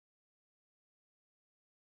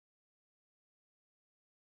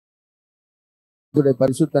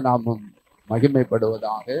பரிசுத்த நாமம்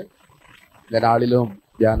மகிமைப்படுவதாக. இந்த நாளிலும்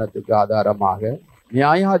தியானத்துக்கு ஆதாரமாக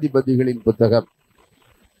நியாயாதிபதிகளின் புத்தகம்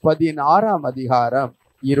 16ஆம் அதிகாரம்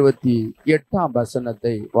 28ஆம்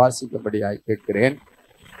வசனத்தை வாசிக்கும்படியாய் கேட்கிறேன்.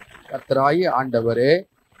 கர்த்தராகிய ஆண்டவரே,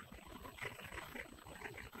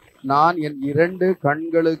 நான் என் 2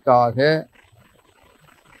 கண்களுக்காக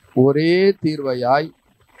ஒரே தீர்வையாய்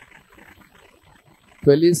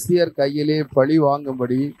பெலிஸ்தியர் கையிலே பழி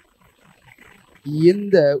வாங்கும்படி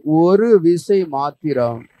இந்த ஒரு விசை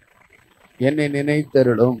மாத்திரம் என்னை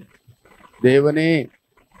நினைத்தருளும். தேவனே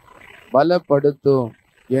பலப்படுத்தும்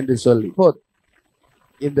என்று சொல்லி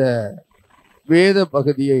இந்த வேத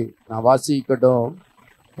பகுதியை நான் வாசிக்கட்டும்.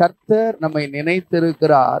 கர்த்தர் நம்மை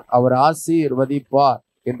நினைத்திருக்கிறார், அவர் ஆசீர்வதிப்பார்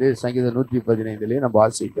என்று சங்கீதம் 115 நாம்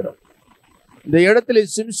வாசிக்கிறோம். இந்த இடத்துல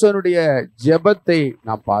சிம்சோனுடைய ஜெபத்தை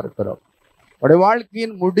நாம் பார்க்கிறோம், அவருடைய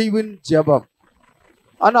வாழ்க்கையின் முடிவின் ஜெபம்.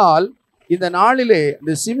 ஆனால் இந்த நாளிலே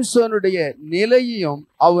இந்த சிம்சோனுடைய நிலையையும்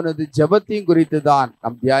அவனது ஜெபத்தையும் குறித்து தான்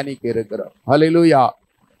நாம் தியானிக்க இருக்கிறோம். ஹல்லேலூயா.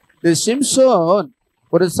 இந்த சிம்சோன்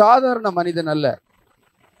ஒரு சாதாரண மனிதன் அல்ல,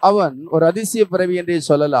 அவன் ஒரு அதிசய பிறவி என்றே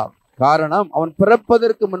சொல்லலாம். காரணம், அவன்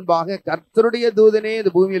பிறப்பதற்கு முன்பாக கர்த்தருடைய தூதனே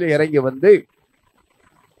இந்த பூமியில இறங்கி வந்து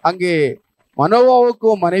அங்கே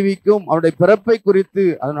மனோவாவுக்கும் மனைவிக்கும் அவனுடைய பிறப்பை குறித்து,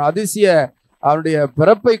 அவனுடைய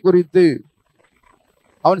பிறப்பை குறித்து,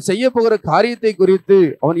 அவன் செய்ய போகிற காரியத்தை குறித்து,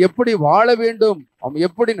 அவன் எப்படி வாழ வேண்டும், அவன்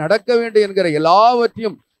எப்படி நடக்க வேண்டும் என்கிற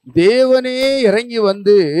எல்லாவற்றையும் தேவனே இறங்கி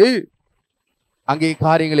வந்து அங்கே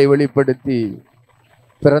காரியங்களை வெளிப்படுத்தி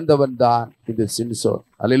பிறந்தவன் தான் இந்த சிம்சோன்.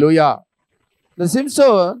 அல்லேலூயா. இந்த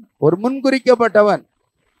சிம்சோன் ஒரு முன்குறிக்கப்பட்டவன்.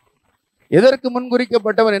 எதற்கு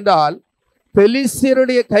முன்குறிக்கப்பட்டவன் என்றால்,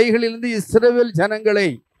 பெலிஸ்தியருடைய கைகளிலிருந்து இஸ்ரவேல் ஜனங்களை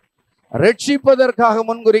ரட்சிப்பதற்காக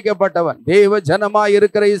முன்குறிக்கப்பட்டவன். தேவ ஜனமாய்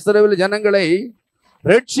இருக்கிற இஸ்ரவேல் ஜனங்களை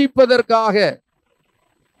ரட்சிப்பதற்காக,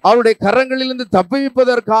 அவருடைய கரங்களிலிருந்து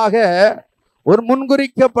தப்புவிப்பதற்காக ஒரு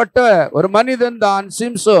முன்குறிக்கப்பட்ட ஒரு மனிதன் தான்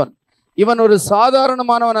சிம்சோன். இவன் ஒரு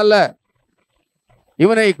சாதாரணமானவன் அல்ல.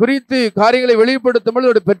 இவனை குறித்து காரியங்களை வெளிப்படுத்தும் பொழுது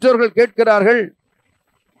அவருடைய பெற்றோர்கள் கேட்கிறார்கள்,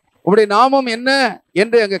 உடைய நாமம் என்ன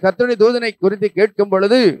என்று அங்கே கர்த்தருடைய தூதனை குறித்து கேட்கும்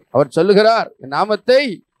பொழுது அவர் சொல்லுகிறார், என் நாமத்தை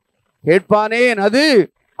கேட்பானேன், அது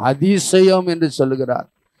அதிசயம் என்று சொல்லுகிறார்.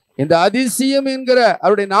 இந்த அதிசயம் என்கிற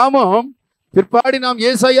அவருடைய நாமம் பிற்பாடி நாம்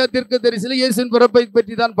ஏசாயா தீர்க்கதரிசியிலே இயேசுவின் பிறப்பை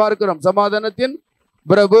பற்றி தான் பார்க்கிறோம். சமாதானத்தின்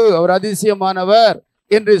பிரபு, அவர் அதிசயமானவர்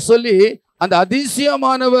என்று சொல்லி, அந்த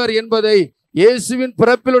அதிசயமானவர் என்பதை இயேசுவின்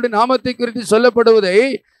பிறப்பிலுடைய நாமத்தை குறித்து சொல்லப்படுவதை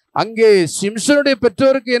அங்கே சிம்சோனுடைய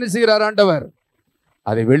பெற்றோருக்கு என்ன செய்கிறார் ஆண்டவர்?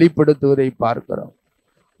 அதை வெளிப்படுத்துவதை பார்க்கிறோம்.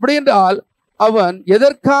 அப்படி என்றால் அவன்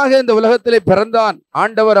எதற்காக இந்த உலகத்திலே பிறந்தான்?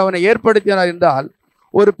 ஆண்டவர் அவனை ஏற்படுத்தினார் என்றால்,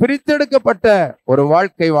 ஒரு பிரித்தெடுக்கப்பட்ட ஒரு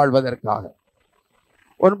வாழ்க்கை வாழ்வதற்காக,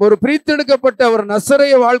 ஒரு பிரித்தெடுக்கப்பட்ட ஒரு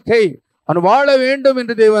நசரேய வாழ்க்கை அவன் வாழ வேண்டும்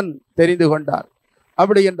என்று தேவன் தெரிந்து கொண்டார்.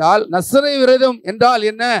 அப்படி என்றால் நசரேய விரதம் என்றால்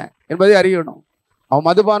என்ன என்பதை அறியணும். அவன்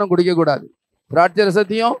மதுபானம் குடிக்கக்கூடாது, திராட்சை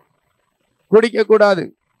ரசத்தையும் குடிக்கக்கூடாது,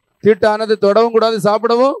 தீட்டானது தொடவும் கூடாது,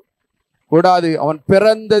 சாப்பிடவும் கூடாது. அவன்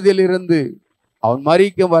பிறந்ததிலிருந்து அவன்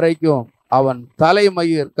மரிக்கும் வரைக்கும் அவன்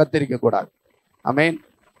தலைமயிர் கத்தரிக்க கூடாது. ஆமென்,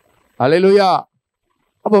 அல்லேலூயா.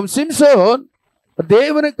 அப்போ சிம்சோன்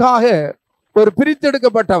தேவனுக்காக ஒரு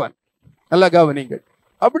பிரித்தெடுக்கப்பட்டவன். நல்லா கவனிங்கள்.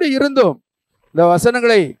 அப்படி இருந்தும் இந்த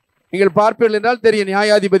வசனங்களை நீங்கள் பார்ப்பீர்கள் என்றால் தெரியும்.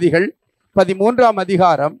 நியாயாதிபதிகள் 13ஆம்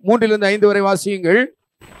அதிகாரம் 3-5 வரை வாசியுங்கள்.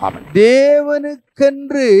 அவன்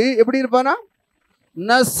தேவனுக்கென்று எப்படி இருப்பானா?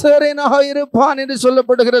 நசரேயனாக இருப்பான் என்று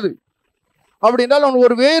சொல்லப்படுகிறது. அப்படி என்றால் அவன்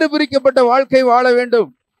ஒரு வேறு பிரிக்கப்பட்ட வாழ்க்கை வாழ வேண்டும்,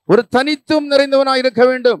 ஒரு தனித்துவம் நிறைந்தவனாக இருக்க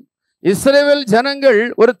வேண்டும். இஸ்ரவேல் ஜனங்கள்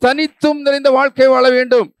ஒரு தனித்துவம் நிறைந்த வாழ்க்கை வாழ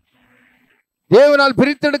வேண்டும். தேவனால்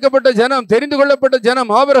பிரித்தெடுக்கப்பட்ட ஜனம், தெரிந்து கொள்ளப்பட்ட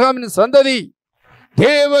ஜனம், ஆபிரகாமின் சந்ததி,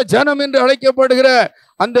 தேவ ஜனம் என்று அழைக்கப்படுகிற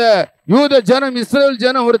அந்த யூத ஜனம், இஸ்ரவேல்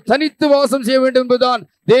ஜனம் ஒரு தனித்து வாசம் செய்ய வேண்டும் என்பதுதான்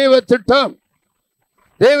தேவ திட்டம்,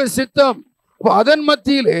 தேவ சித்தம். அதன்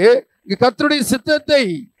மத்தியிலே கர்த்தருடைய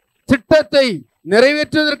திட்டத்தை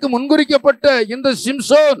நிறைவேற்றுவதற்கு முன்குறிக்கப்பட்ட இந்த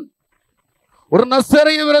சிம்சோன் ஒரு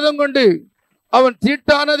நசரேய விரதம் கொண்டு அவன்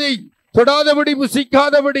தீட்டானதை தொடாதபடி,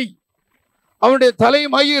 புசிக்காதபடி, அவனுடைய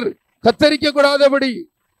தலைமயிர் கத்தரிக்க கூடாதபடி,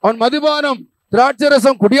 அவன் மதுபானம்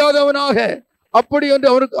திராட்சரசம் குடியாதவனாக, அப்படி என்று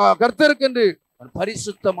அவருக்கு கர்த்தருக்கென்று அவன்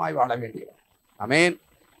பரிசுத்தமாய் வாழ வேண்டியவன். ஆமென்,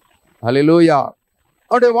 அல்லேலூயா.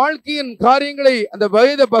 அவனுடைய வாழ்க்கையின் காரியங்களை அந்த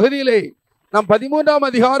வேத பகுதியிலே நாம் 13ஆம்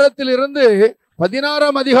அதிகாரத்தில் இருந்து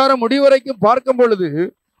 16ஆம் அதிகாரம் முடிவரைக்கும் பார்க்கும் பொழுது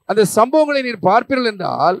அந்த சம்பவங்களை நீர் பார்ப்பீர்கள்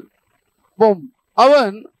என்றால்,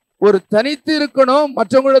 அவன் ஒரு தனித்து இருக்கணும்,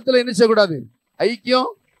 மற்றவங்களிடத்தில் என்ன செய்யக்கூடாது?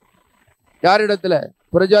 ஐக்கியம் யாரிடத்துல?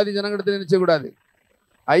 புறஜாதி ஜனங்களிடத்தில் என்ன செய்யக்கூடாது?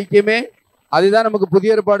 ஐக்கியமே. அதுதான் நமக்கு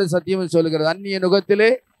புதிய ஏற்பாடு சத்தியம் சொல்லுகிறது. அந்நிய நுகத்திலே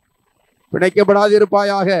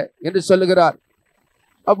பிணைக்கப்படாதிருப்பாயாக என்று சொல்லுகிறார்.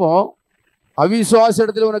 அப்போ அவிசுவாச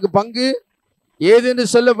இடத்துல உனக்கு பங்கு ஏது என்று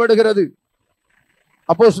சொல்லப்படுகிறது.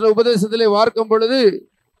 அப்போஸ்தலர் உபதேசத்திலே பார்க்கும் பொழுது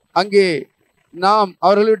அங்கே நாம்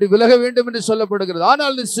அவர்களை விட்டு விலக வேண்டும் என்று சொல்லப்படுகிறது.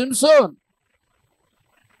 ஆனால் இந்த சிம்சோன்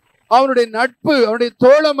அவனுடைய நட்பு, அவனுடைய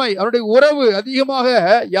தோழமை, அவனுடைய உறவு அதிகமாக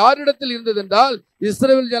யாரிடத்தில் இருந்தது என்றால்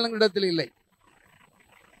இஸ்ரவேல் ஜனங்களிடத்தில் இல்லை.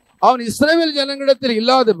 அவன் இஸ்ரவேல் ஜனங்களிடத்தில்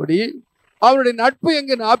இல்லாதபடி அவனுடைய நட்பு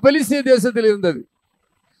எங்கன்னா பெலிஸ்திய தேசத்தில் இருந்தது.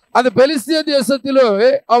 அந்த பெலிஸ்திய தேசத்திலோ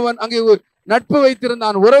அவன் அங்கே நட்பு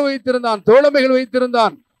வைத்திருந்தான், உறவு வைத்திருந்தான், தோழமைகள்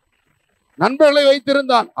வைத்திருந்தான், நண்பர்களை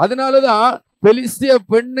வைத்திருந்தான். அதனாலதான் பெலிஸ்திய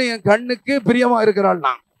பெண்ணு என் கண்ணுக்கு பிரியமா இருக்கிறாள்.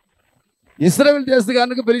 நான் இஸ்ரவேல்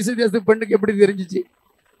தேசத்துக்காரனுக்கு பெலிஸ்திய தேசத்து பெண்ணுக்கு எப்படி தெரிஞ்சிச்சு?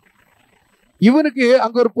 இவனுக்கு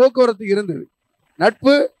அங்க ஒரு போக்குவரத்து இருந்தது,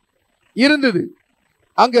 நட்பு இருந்தது,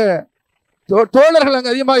 அங்க தோழர்கள் அங்க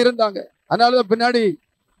அதிகமா இருந்தாங்க. அதனாலதான் பின்னாடி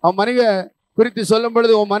அவன் மனைவியை குறித்து சொல்லும்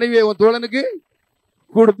பொழுது உன் மனைவியை உன் தோழனுக்கு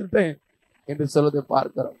கொடுத்துட்டேன் என்று சொல்வதை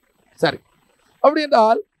பார்க்கிறோம். சரி, அப்படி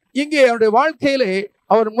என்றால் இங்கே அவனுடைய வாழ்க்கையிலே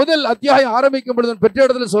அவர் முதல் அத்தியாயம் ஆரம்பிக்கும் பொழுது பெற்ற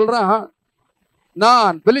இடத்துல சொல்றான்,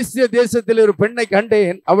 நான் பெலிஸ்திய தேசத்தில் ஒரு பெண்ணை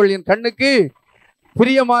கண்டேன், அவள் என் கண்ணுக்கு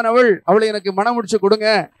பிரியமானவள், அவளை எனக்கு மனம் முடிச்சு கொடுங்க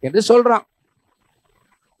என்று சொல்றான்.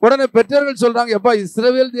 உடனே பெற்றோர்கள் சொல்றாங்க, எப்பா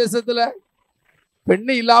இஸ்ரவேல் தேசத்துல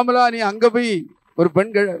பெண்ணு இல்லாமலா நீ அங்க போய் ஒரு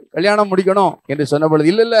பெண் கல்யாணம் முடிக்கணும் என்று சொன்ன பொழுது,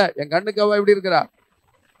 இல்ல இல்ல என் கண்ணுக்கு அவ எப்படி இருக்கிறா?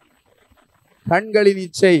 கண்களின்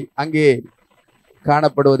இச்சை அங்கே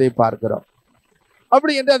காணப்படுவதை பார்க்கிறோம்.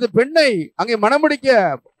 அப்படி என்று அந்த பெண்ணை அங்கே மணமுடிக்க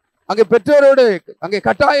அங்கே பெற்றோரோடு அங்கே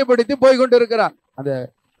கட்டாயப்படுத்தி போய்கொண்டு இருக்கிறான். அந்த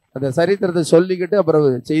அந்த சரித்திரத்தை சொல்லிக்கிட்டு அப்புறம்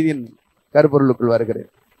செய்தியின் கருப்பொருளுக்குள் வருகிறேன்.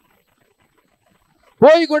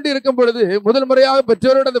 போய்கொண்டு இருக்கும் பொழுது முதல் முறையாக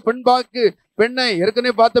பெற்றோரோட அந்த பெண்ணை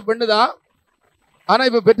ஏற்கனவே பார்த்த பெண்ணு தான். ஆனா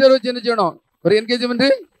இப்ப பெற்றோர் வச்சு என்ன செய்யணும்? ஒரு என்கேஜ்மெண்ட்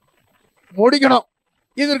முடிக்கணும்.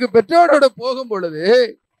 இதற்கு பெற்றோரோட போகும் பொழுது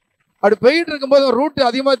அப்படி போயிட்டு இருக்கும்போது ரூட்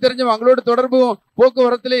அதிகமாக தெரிஞ்சவன், அவங்களோட தொடர்பும்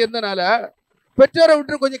போக்குவரத்துல இருந்தனால பெற்றோரை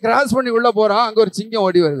விட்டு கொஞ்சம் கிராஸ் பண்ணி உள்ள போறான். அங்க ஒரு சிங்கம்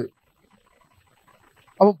ஓடி வருது.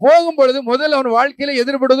 அவன் போகும் பொழுது முதல் அவன் வாழ்க்கையில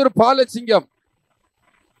எதிர்படுவது ஒரு பால சிங்கம்.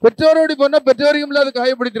 பெற்றோரோடு போனா பெற்றோரையும் இல்லாத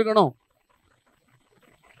காயப்படுத்திருக்கணும்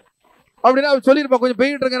அப்படின்னா அவன் சொல்லியிருப்பான், கொஞ்சம்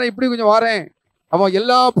போயிட்டு இருக்கேன், இப்படி கொஞ்சம் வரேன். அவன்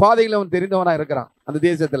எல்லா பாதைகளும் அவன் தெரிந்தவனா இருக்கிறான் அந்த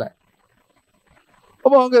தேசத்துல.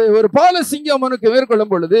 அப்போ அங்க ஒரு பால சிங்கம் அவனுக்கு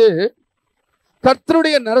மேற்கொள்ளும் பொழுது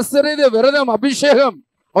கர்த்தருடைய நரசரேத விரதம் அபிஷேகம்,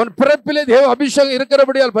 அவன் பிறப்பிலே தேவ அபிஷேகம்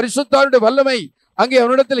இருக்கிறபடியால், பரிசுத்தாருடைய வல்லமை அங்கே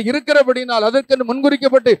அவனிடத்தில் இருக்கிறபடினால், அதற்கு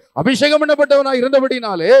முன்குறிக்கப்பட்டு அபிஷேகம் பண்ணப்பட்டவனாய்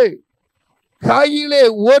இருந்தபடினாலே கையிலே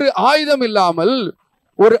ஒரு ஆயுதம் இல்லாமல்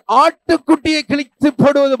ஒரு ஆட்டுக்குட்டியை கிழித்து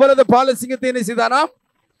போடுவது போல அந்த பால சிங்கத்தை என்ன செய்தானாம்?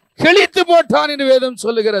 கிழித்து போட்டான் என்று வேதம்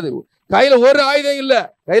சொல்லுகிறது. கையில ஒரு ஆயுதம் இல்ல,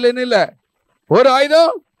 கையில என்ன இல்ல, ஒரு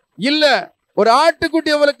ஆயுதம் இல்ல, ஒரு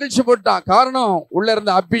ஆட்டுக்குட்டி அவளை கிழிச்சு போட்டான். காரணம் உள்ள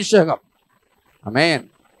இருந்த அபிஷேகம். ஆமென்.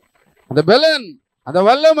 அந்த பலன், அந்த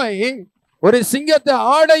வல்லமை ஒரு சிங்கத்தை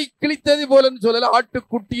ஆடை கிழித்தது போலன்னு சொல்லல,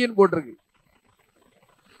 ஆட்டுக்குட்டின்னு போட்டிருக்கு.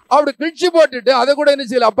 அப்படி கிழிச்சு போட்டுட்டு அதை கூட என்ன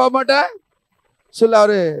செய்யல, அப்பா அம்மாட்ட சொல்ல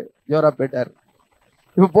அவரு ஜோரா போயிட்டார்.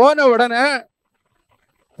 இப்ப போன உடனே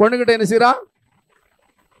பொண்ணுகிட்ட என்ன செய்யறான்?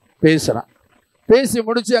 பேசுறான். பேசி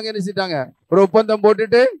முடிச்சு அங்க என்ன செஞ்சிட்டாங்க? ஒரு ஒப்பந்தம்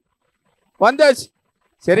போட்டுட்டு வந்தாச்சு.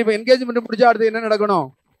 சரி, இப்ப என்கேஜ்மெண்ட் முடிச்சா அடுத்து என்ன நடக்கணும்?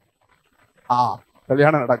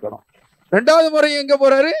 கல்யாணம் நடக்கணும். ரெண்டாவது முறை எங்க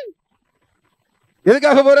போறாரு?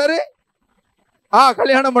 எதுக்காக போறாரு?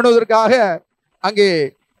 கல்யாணம் பண்ணுவதற்காக அங்கே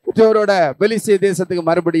பெற்றோரோட பெலிஸ்திய தேசத்துக்கு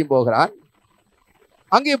மறுபடியும் போகிறான்.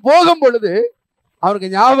 அங்கே போகும் பொழுது அவனுக்கு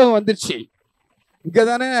ஞாபகம் வந்துருச்சு,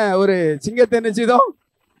 இங்கதானே ஒரு சிங்கத்தை என்ன செய்தோம்,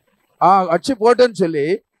 அச்சு போட்டேன்னு சொல்லி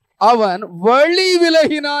அவன் வழி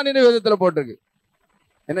விலகினான் என்று விதத்துல போட்டிருக்கு.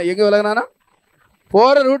 என்ன எங்க விலகினானா?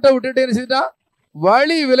 போற ரூட்டை விட்டுட்டு என்ன செய்தான்?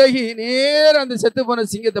 வழி விலகி நேர அந்த செத்து போன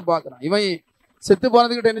சிங்கத்தை பார்க்கிறான். இவன் செத்து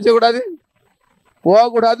போனதுக்கிட்ட என்ன செய்யக்கூடாது?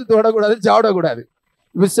 போகக்கூடாது, தொடக்கூடாது, சாப்பிடக்கூடாது.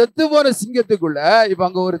 இப்ப செத்து போன சிங்கத்துக்குள்ள இப்ப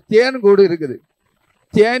அங்க ஒரு தேன் கூடு இருக்குது.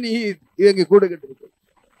 தேனி இங்க கூடு கட்டு இருக்கு.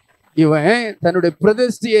 இவன் தன்னுடைய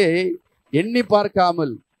பிரதிஷ்டையை எண்ணி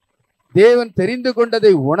பார்க்காமல், தேவன் தெரிந்து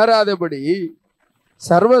கொண்டதை உணராதபடி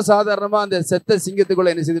சர்வசாதாரணமா அந்த செத்த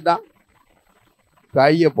சிங்கத்துக்குள்ள என்ன செய்துட்டான்?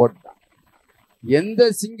 கைய போட்டான். எந்த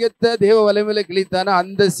சிங்கத்தை தேவ வலிமையில கிழித்தானோ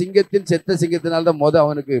அந்த சிங்கத்தின் செத்த சிங்கத்தினால்தான்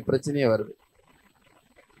அவனுக்கு பிரச்சனையே வருது.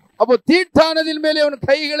 அப்போ தீட்டானதின் மேலே அவன்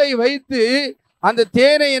கைகளை வைத்து அந்த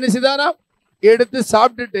தேனை என்ன செய்தானா எடுத்து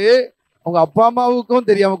சாப்பிட்டுட்டு அவங்க அப்பா அம்மாவுக்கும்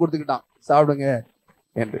தெரியாம கொடுத்துக்கிட்டான், சாப்பிடுங்க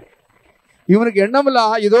என்று. இவனுக்கு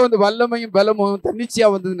எண்ணமெல்லாம் ஏதோ அந்த வல்லமையும் பலமும் தன்னிச்சையா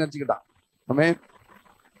வந்ததுன்னு நினைச்சுக்கிட்டான். ஆமென்.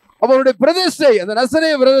 அவனுடைய பிரதிஷ்டை, அந்த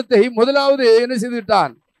நசரேய விரதத்தை முதலாவது என்ன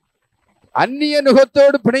செய்துவிட்டான்? அந்நிய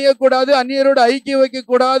நுகத்தோடு பிணையக்கூடாது, அந்நியரோடு ஐக்கியம் வைக்க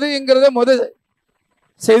கூடாது என்கிறத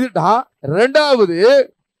செய்துட்டான். ரெண்டாவது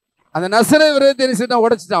அந்த நசரேய விரதத்தை என்ன செய்தான்?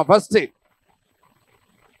 உடைச்சிட்டான். ஃபர்ஸ்ட்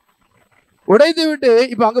உடைத்து விட்டு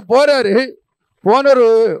இப்ப அங்க போறாரு. போனரு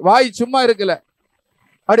வாய் சும்மா இருக்கல.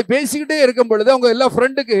 அப்படி பேசிக்கிட்டே இருக்கும் பொழுது அவங்க எல்லா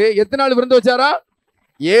ஃப்ரெண்டுக்கு எத்தனை நாள் விருந்து வச்சாரா?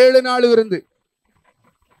 7 நாள் விருந்து.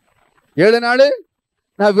 7 நாள்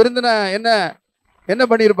நான் விருந்தின என்ன என்ன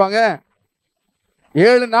பண்ணியிருப்பாங்க?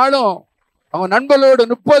 7 நாளும் அவங்க நண்பர்களோடு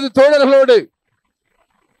 30 தோழர்களோடு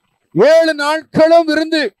 7 நாட்களும்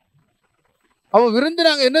விருந்து. அவன் விருந்து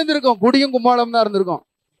நாங்க என்ன இருந்திருக்கோம்? குடியும் கும்மாளம் தான் இருந்திருக்கோம்.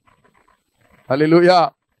 அல்லேலூயா.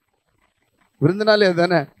 விருந்தினாலே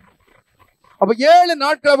தானே. அப்ப 7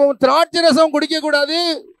 நாட்கள் அவன் திராட்சை ரசம் குடிக்க கூடாது,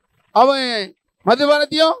 அவன்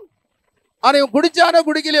மதுபானத்தையும் அவன் குடிச்சானோ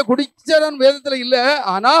குடிக்கலையோ, குடிச்சானு வேதத்துல இல்ல.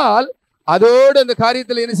 ஆனால் அதோடு அந்த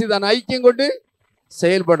காரியத்தில் என்ன செய்தான்? ஐக்கியம் கொண்டு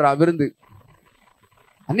செயல்படுறான். விருந்து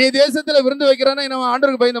அந்நிய தேசத்துல விருந்து வைக்கிறான்னா நம்ம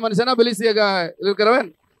ஆண்டவருக்கு பயந்த மனுஷனா? பெலிசியா இருக்கிறவன்,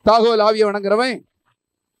 தாகோல் ஆவியை வணங்குறவன்.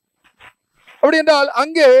 அப்படி என்றால்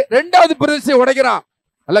அங்கே 2வது பிரதிஷ்டை உடைக்கிறான்.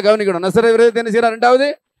 நல்லா கவனிக்கணும். நசரேய விரோதத்தை என்ன செய்யறான்? 2வது.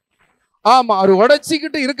 ஆமா, அவர்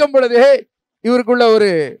உடைச்சிக்கிட்டு இருக்கும் பொழுதே இவருக்குள்ள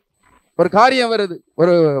ஒரு காரியம் வருது.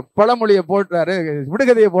 ஒரு பழமொழியை போட்டாரு,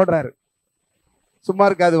 விடுகதையை போடுறாரு. சும்மா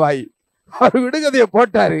இருக்காது வாய். அவர் விடுகதையை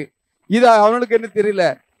போட்டாரு. இது அவனுக்கு என்ன தெரியல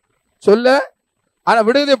சொல்ல. ஆனா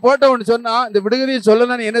விடுகதையை போட்டவன்னு சொன்னா, இந்த விடுகதையை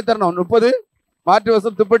சொல்லணும்னு என்ன தரணும்? 30 மாற்று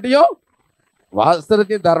வசம் துப்பட்டியும்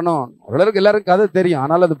வாஸ்திரத்தையும் தரணும். அவ்வளவுக்கு எல்லாருக்கும் கதை தெரியும்.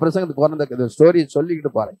 ஆனாலும் அது பிரசங்கத்துக்கு போன ஸ்டோரியை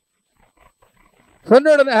சொல்லிக்கிட்டு பாரு.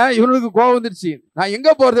 சொன்ன உடனே இவனுக்கு கோவம் வந்துருச்சு. நான் எங்க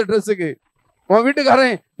போறது ட்ரெஸ்ஸுக்கு? உன்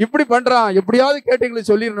வீட்டுக்காரன் இப்படி பண்றான், எப்படியாவது கேட்டீங்களே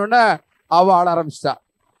சொல்லிடணும்னா அவன் ஆட ஆரம்பிச்சிட்டான்.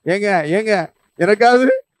 ஏங்க ஏங்க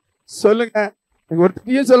எனக்காவது சொல்லுங்க, நீங்க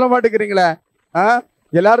ஒருத்தையும் சொல்ல மாட்டேங்கிறீங்களே,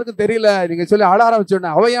 எல்லாருக்கும் தெரியல நீங்க சொல்லி ஆட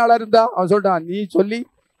ஆரம்பிச்சோன்னா. அவன் ஆளா இருந்தா அவன் சொல்லிட்டான், நீ சொல்லி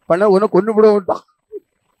பண்ண உன்னை கொண்டு விட விட்டான்.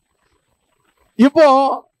 இப்போ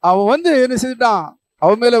அவன் என்ன செஞ்சுட்டான்?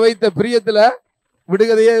 அவன் மேல வைத்த பிரியத்துல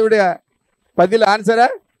விடுகதையை பதில் ஆன்சரை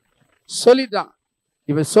சொல்லிட்டான்.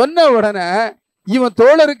 இவன் சொன்ன உடனே இவன்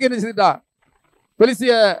தோழருக்கு என்ன செஞ்சுட்டான்?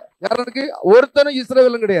 பெலிசியக்காரனுக்கு ஒருத்தனும்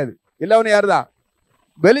இஸ்ரவேலும் கிடையாது, எல்லாவனும் யாருதான்?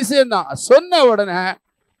 பெலிசியன் தான். சொன்ன உடனே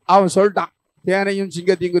அவன் சொல்லிட்டான், தேனையும்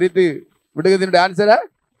சிங்கத்தையும் குறித்து விடுகதையினுடைய ஆன்சரை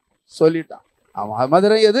சொல்லிட்டான். அவன்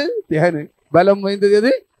மதுரை எது? தேனு. பலம் வாய்ந்தது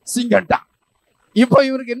எது? சிங்கட்டான். இப்போ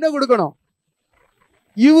இவனுக்கு என்ன கொடுக்கணும்?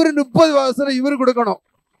 இவரு 30 வசனம் இவரு கொடுக்கணும்.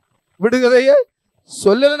 விடுகதைய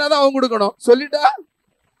சொல்லலைன்னா தான் அவன் கொடுக்கணும். சொல்லிட்டா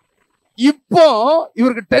இப்போ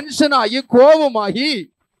இவருக்கு டென்ஷன் ஆகி கோபமாகி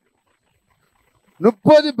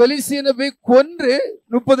 30 பெலிசியனை போய் கொன்று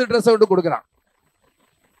 30 ட்ரெஸ் விட்டு கொடுக்குறான்.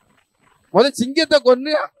 முதல் சிங்கத்தை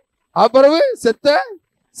கொன்று அப்புறம் செத்த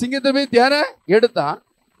சிங்கத்தை போய் தேனை எடுத்தான்.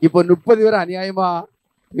 இப்போ 30 பேரை அநியாயமா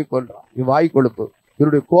போய் கொள்றான். இது வாய் கொழுப்பு,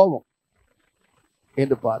 இவருடைய கோபம்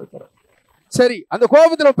என்று பார்க்கிறோம். சரி, அந்த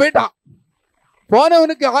கோபத்துல போயிட்டான்.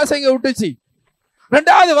 போனவனுக்கு ஆசைங்க விட்டுச்சு.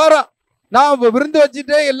 2வது வாரம் நான் விருந்து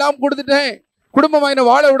வச்சுட்டேன், எல்லாம் கொடுத்துட்டேன், குடும்பமா என்ன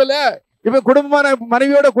வாழ விடல, இப்ப குடும்பமான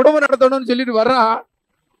மனைவியோட குடும்பம் நடத்தணும்னு சொல்லிட்டு வர்றான்.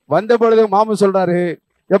 வந்த பொழுது மாமன் சொல்றாரு,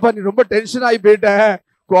 எப்ப நீ ரொம்ப டென்ஷன் ஆகி போயிட்ட,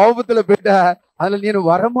 கோபத்துல போயிட்ட, அதுல நீ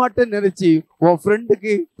வரமாட்டேன்னு நினைச்சு உன்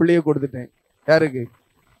ஃப்ரெண்டுக்கு பிள்ளைய கொடுத்துட்டேன். யாருக்கு?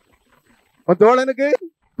 உன் தோழனுக்கு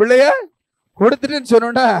பிள்ளைய கொடுத்துட்டேன்னு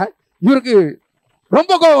சொன்னோன்னா இவருக்கு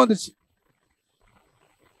ரொம்ப கோபம் வந்துச்சு.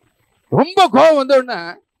 ரொம்ப கோபம் வந்த உடனே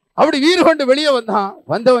அப்படி வீறு கொண்டு வெளியே வந்தான்.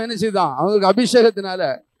 வந்தவன் என்ன செய்தான்? அவங்களுக்கு அபிஷேகத்தினால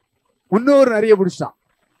 300 நரியை பிடிச்சிட்டான்.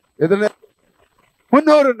 எதுல?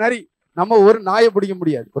 300 நரி. நம்ம ஒரு நாயை பிடிக்க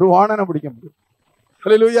முடியாது, ஒரு வாணனை பிடிக்க முடியும்.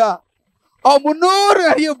 அல்லேலூயா. 300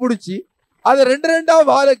 நரியை பிடிச்சி அதை 2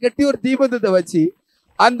 வாழை கட்டி ஒரு தீபந்தத்தை வச்சு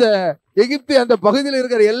அந்த எகிப்து அந்த பகுதியில்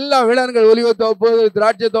இருக்கிற எல்லா வேளாண்கள், ஒலிவ தோப்பு,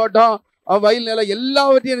 திராட்சை தோட்டம், வயல் நிலம்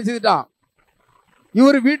எல்லாவற்றையும் என்ன செய்துட்டான்?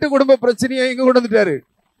 இவர் வீட்டு குடும்ப பிரச்சனையை எங்க கொண்டு வந்துட்டாரு?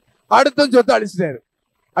 அடுத்தவன் சொத்தை அழிச்சிட்டாரு.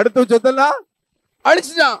 அடுத்தவன் சொத்தெல்லாம்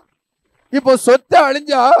அழிச்சுட்டான். இப்போ சொத்தை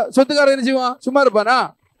அழிஞ்சா சொத்துக்காரன் என்ன செய்வான்? சும்மா இருப்பானா?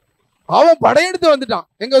 அவன் படையெடுத்து வந்துட்டான்.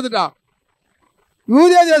 எங்க வந்துட்டான்?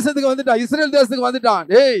 யூதேயா தேசத்துக்கு வந்துட்டான், இஸ்ரேல் தேசத்துக்கு வந்துட்டான்.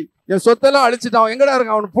 ஏய், என் சொத்தெல்லாம் அழிச்சுட்டான், எங்கடா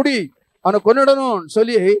இருக்கான்? அவனை புடி, அவனை கொன்னுடணும்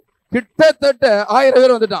சொல்லி கிட்டத்தட்ட 1000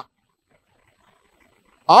 பேர் வந்துட்டான்.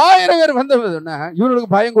 1000 பேர் வந்த இவனுக்கு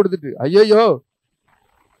பயம் கொடுத்துட்டு, ஐயோ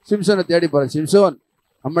சிம்சோனை தேடி போற. சிம்சோன்,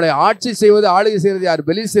 நம்மளை ஆட்சி செய்வது, ஆளுகை செய்வது யார்?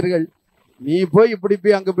 பெலிஸ்தர்கள். நீ போய் இப்படி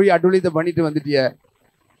போய் அங்க போய் அட்டுழியத்தை பண்ணிட்டு வந்துட்டிய.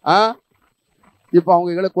 இப்ப அவங்க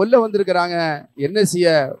எங்களை கொல்ல வந்திருக்கிறாங்க, என்ன செய்ய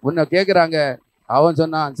உன்னை கேட்கிறாங்க. அவன்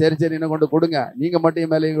சொன்னான், சரி சரி என்ன கொண்டு கொடுங்க, நீங்க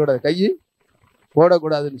மட்டும் மேலே எங்களோட கையை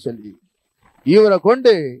போடக்கூடாதுன்னு சொல்லி இவரை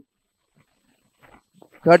கொண்டு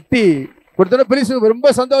கட்டி கொடுத்த பெலிஸ்தருக்கு ரொம்ப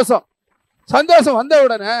சந்தோஷம். சந்தோஷம் வந்த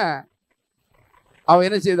உடனே அவன்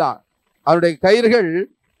என்ன செய்தான்? அவனுடைய கயிறுகள்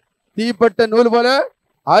தீப்பட்ட நூல் போல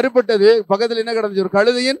அறுபட்டது. பக்கத்தில் என்ன கிடந்துச்சு? ஒரு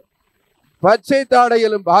கழுதையின் பச்சை தாடை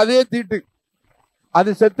எலும்பு. அதே தீட்டு, அது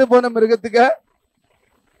செத்து போன மிருகத்துக்கு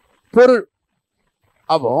பொருள்.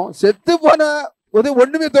 அப்போ செத்து போன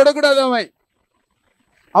ஒண்ணுமே தொடக்கூடாது. அவன்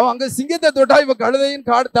அவன் அங்க சிங்கத்தை தொட்டா இப்ப கழுதையின்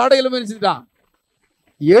தாடையிலும் நினைச்சுட்டான்.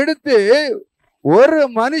 எடுத்து ஒரு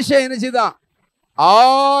மனுஷன் நினைச்சுதான்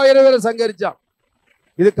 1000 பேரை சங்கரிச்சான்.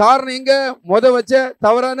 இது காரணம் எங்க? வச்ச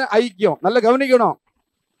தவறான ஐக்கியம். நல்ல கவனிக்கணும்.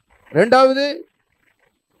 ரெண்டாவது,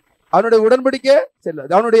 அவனுடைய உடன்படிக்கை செல்ல,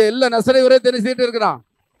 அவனுடைய எல்லா நசரை வரை தெரிஞ்சுக்கிட்டு இருக்கிறான்.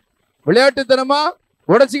 விளையாட்டுத்தனமா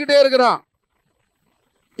உடைச்சுக்கிட்டே இருக்கிறான்.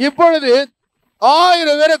 இப்பொழுது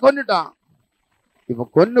 1000 பேரை கொன்னுட்டான். இப்ப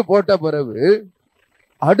கொன்னு போட்ட பிறகு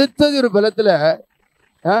அடுத்தது ஒரு பலத்துல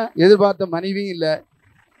எதிர்பார்த்த மனைவியும் இல்லை,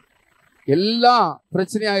 எல்லாம்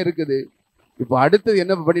பிரச்சனையா இருக்குது. இப்ப அடுத்தது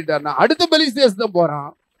என்ன பண்ணிட்டாருன்னா, அடுத்த பெலிஸ் தேசத்துக்கு போறான்.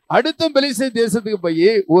 அடுத்த பெலிஸ் தேசத்துக்கு போய்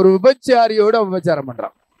ஒரு விபச்சாரியோட விபச்சாரம்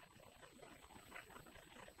பண்றான்.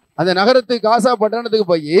 அந்த நகரத்துக்கு காசா பட்டணத்துக்கு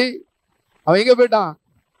போய் அவன் எங்க போயிட்டான்?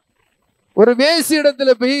 ஒரு வேசி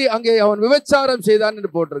இடத்துல போய் அங்கே அவன் விபச்சாரம்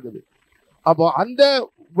செய்தான்னு போட்டிருக்குது. அப்போ அந்த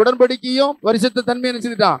உடன்படிக்கையும் வருஷத்தை தன்மை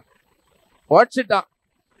நினைச்சுட்டான், உடச்சிட்டான்.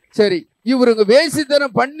 சரி, இவருங்க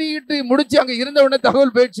வேசித்தனம் பண்ணிட்டு முடிச்சு அங்க இருந்த உடனே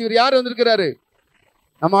தகவல் போயிடுச்சு, இவர் யார் வந்திருக்கிறாரு,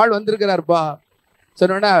 நம்ம ஆள் வந்திருக்கிறாருப்பா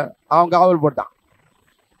சொன்ன அவன் காவல் போட்டான்.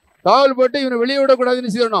 காவல் போட்டு இவனை வெளியே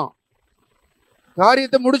விடக்கூடாதுன்னு சொல்லணும்.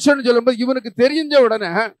 காரியத்தை முடிச்சோன்னு சொல்லும்போது இவனுக்கு தெரிஞ்ச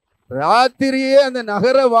உடனே ராத்திரியே அந்த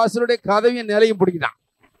நகர வாசலுடைய கதவியின் நிலையும் பிடிக்கிட்டான்.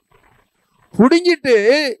 பிடுங்கிட்டு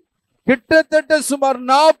கிட்டத்தட்ட சுமார்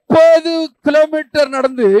 40 கிலோமீட்டர்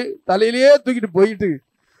நடந்து தலையிலேயே தூக்கிட்டு போயிட்டு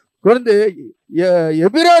கொண்டு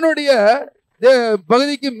எபிரானுடைய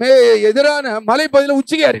பகுதிக்கு எதிரான மலைப்பகுதியில்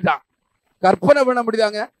உச்சிக்கு ஏறிட்டான். கற்பனை பண்ண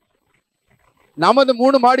முடியுதாங்க? நாம அந்த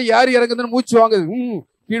 3 மாடி யார் இறங்குதுன்னு மூச்சு வாங்குது,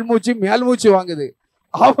 கீழ் மூச்சு மேல் மூச்சு வாங்குது.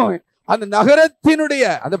 அவன் அந்த நகரத்தினுடைய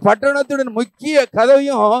அந்த பட்டணத்துடைய முக்கிய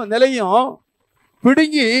கதவையும் நிலையும்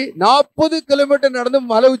பிடுங்கி 40 கிலோமீட்டர் நடந்து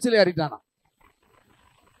மலை உச்சியில் ஏறிட்டானா.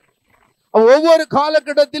 ஒவ்வொரு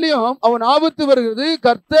காலகட்டத்திலையும் அவன் ஆபத்து வருகிறது.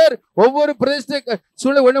 கர்த்தர் ஒவ்வொரு பிரதேச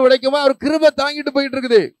சூழலை ஒண்ணு உடைக்குமா அவர் கிருபை தாங்கிட்டு போயிட்டு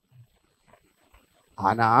இருக்குது.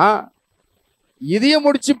 ஆனா இதைய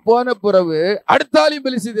முடிச்சு போன பிறகு அடுத்தாலையும்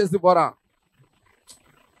பெலிஸ்தி தேசத்துக்கு போறான்.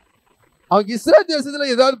 அவங்க இஸ்ரேல் தேசத்துல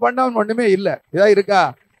ஏதாவது பண்ணாம ஒண்ணுமே இல்லை. ஏதாவது இருக்கா?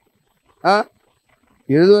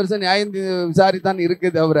 20 வருஷம் நியாயம் விசாரித்தான் இருக்கு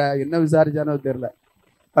தவிர என்ன விசாரிச்சானோ தெரியல.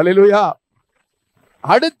 அல்லேலூயா.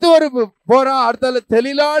 அடுத்து ஒரு போறான். அடுத்தால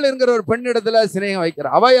தெளிலாள் என்கிற ஒரு பெண் இடத்துல சிநேகம்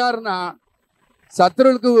வைக்கிறான். அவ யாருன்னா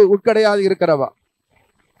சத்துருவுக்கு உட்கடையாது இருக்கிறவா.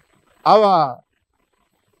 அவ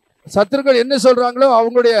சத்துருக்கள் என்ன சொல்றாங்களோ,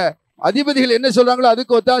 அவங்களுடைய அதிபதிகள் என்ன சொல்றாங்களோ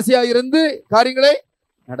அதுக்கு ஒத்தாசையா இருந்து காரியங்களை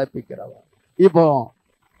நடப்பிக்கிறவா. இப்போ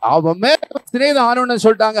அவன் சிநேகம் ஆனவன்னு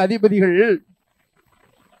சொல்லிட்டாங்க அதிபதிகள்.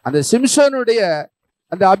 அந்த சிம்சோனுடைய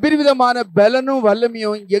அந்த அபிர்விதமான பலனும்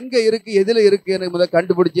வல்லமையும் எங்க இருக்கு, எதுல இருக்கு எனக்கு முதல்ல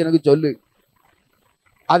கண்டுபிடிச்சு எனக்கு சொல்லு,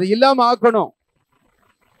 அது இல்லாம ஆக்கணும்.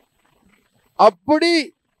 அப்படி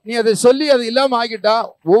நீ அதை சொல்லி அது இல்லாம ஆக்கிட்டா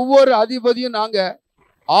ஒவ்வொரு அதிபதியும் நாங்க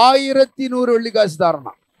 1100 வெள்ளி காசு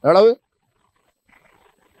தரணும். எவ்வளவு?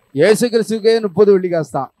 இயேசு கிறிஸ்துக்கே 30 வெள்ளி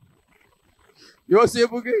காசு தான்.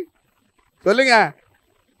 யோசேப்புக்கு சொல்லுங்க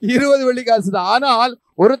 20 வெள்ளி காசு தான். ஆனால்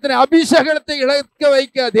ஒருத்தனை அபிஷேகத்தை இழக்க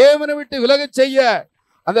வைக்க, தேவனை விட்டு விலக செய்ய,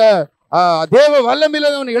 அந்த தேவ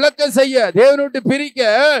வல்லமில்லவன் இழக்க செய்ய, தேவனை விட்டு பிரிக்க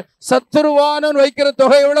சத்துருவானவன் வைக்கிற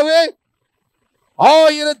தொகை எவ்வளவு?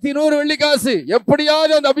 1100 வெள்ளி காசு.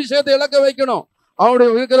 எப்படியாவது அந்த அபிஷேகத்தை இழக்க வைக்கணும்,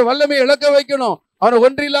 அவனுடைய இருக்கிற வல்லமையை இழக்க வைக்கணும், அவனை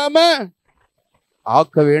ஒன்றில்லாம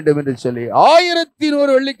ஆக்க வேண்டும் என்று சொல்லி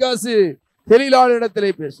 1100 வெள்ளி காசு தெளிலாள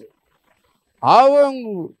இடத்திலே பேசு. அவன்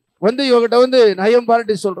இவங்கிட்ட நயம்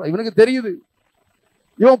பாராட்டி சொல்றான். இவனுக்கு தெரியுது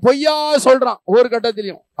இவன் பொய்யா சொல்றான். ஒவ்வொரு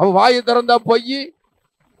கட்டத்திலையும் அவன் வாயை திறந்தா பொய்,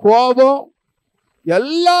 கோபம்,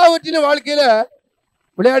 எல்லாவற்றிலும் வாழ்க்கையில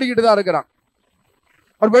விளையாடிக்கிட்டு தான் இருக்கிறான்.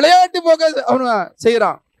 அவன் விளையாட்டு போக அவன்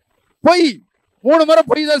செய்யறான். பொய் 3 முறை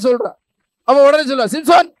பொய் தான் சொல்றான். அவன் உடனே சொல்றான்,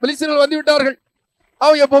 சிம்சோன் பெலிஸ்தர்கள் வந்து விட்டார்கள்.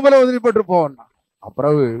 அவன் எப்போ போல உதவிப்பட்டு போவான்.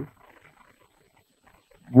 அப்புறம்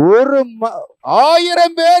 1000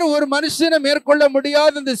 பேர் ஒரு மனுஷனை மேற்கொள்ள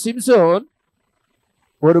முடியாத இந்த சிம்சோன்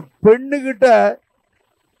ஒரு பெண்ணுகிட்ட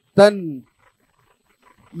தன்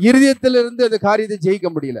இருதயத்திலிருந்து அந்த காரியத்தை ஜெயிக்க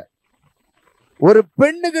முடியல. ஒரு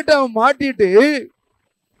பெண்ணுகிட்ட அவன் மாட்டிட்டு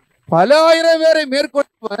பல 1000 பேரை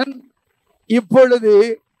மேற்கொண்டவன் இப்பொழுது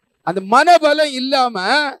அந்த மனபலம் இல்லாம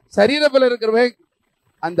சரீர பலம் இருக்கிறவன்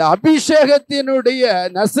அந்த அபிஷேகத்தினுடைய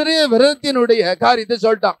நசரேய விரதத்தினுடைய காரியத்தை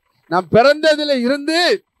சொல்லிட்டான். நான் பிறந்ததுல இருந்து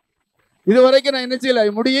இதுவரைக்கும் நான் என்ன செய்யல,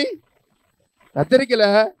 முடியை கத்தரிக்கல.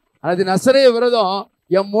 அது நசரேய விரதம்.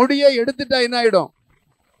 என் முடியை எடுத்துட்டா என்ன ஆயிடும்?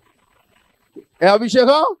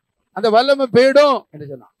 அபிஷேகம் அந்த வல்லமை போயிடும் என்று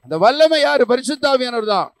சொன்னான். அந்த வல்லமை யாரு? பரிசுத்த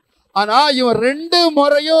ஆவியானவர் தான். ஆனா இவன் 2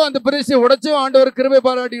 முறையும் அந்த பரிசை உடைச்சும் ஆண்டவர் கிருபை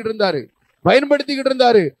பாராட்டிக்கிட்டு இருந்தாரு, பயன்படுத்திக்கிட்டு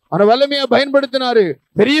இருந்தாரு. அவனை வல்லமையா பயன்படுத்தினாரு,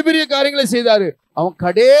 பெரிய பெரிய காரியங்களை செய்தாரு. அவன்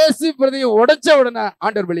கடைசி பிரதியை உடைச்ச உடனே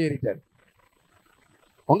ஆண்டவர் வெளியேறிட்டார்.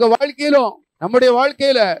 உங்க வாழ்க்கையிலும் நம்முடைய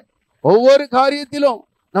வாழ்க்கையில ஒவ்வொரு காரியத்திலும்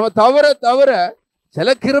நம்ம தவிர சில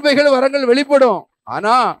கிருபைகள் வரங்கள் வெளிப்படும்.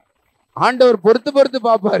 ஆனா ஆண்டவர் பொறுத்து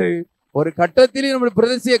பார்ப்பாரு. ஒரு கட்டத்திலேயும் நம்முடைய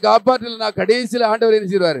பிரதிஷ்டையை காப்பாற்றல, கடைசியில ஆண்டவர் என்ன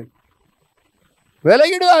செய்வாரு?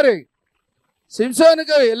 விலகிடுவாரு.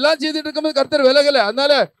 சிம்சோனுக்கு எல்லாம் செய்துட்டு இருக்கும்போது கர்த்தர் விலகல.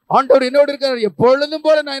 அதனால ஆண்டவர் என்னோட இருக்காரு, எப்பொழுதும்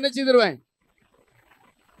போல நான் என்ன செய்திருவேன்,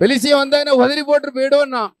 பெலிஸ்தியன் வந்தா என்ன உதறி போட்டு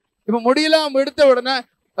போயிடுவேன்னா. இப்ப முடியல, அவன் எடுத்த உடனே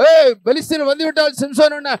பெலிஸ்தியன் வந்து விட்டால்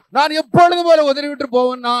சிம்சோன் நான் எப்பொழுதும் போல உதறி விட்டு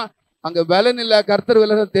போவேன்னா, அங்க பலன் இல்ல, கர்த்தர்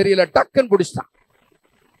விலக தெரியல, டக்குன்னு பிடிச்சிட்டான்.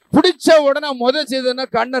 பிடிச்ச உடனே முதல் செய்ததுன்னா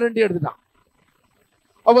கண்ணை ரெண்டு எடுத்துட்டான்.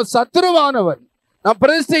 அவன் சத்துருவானவன் நாம்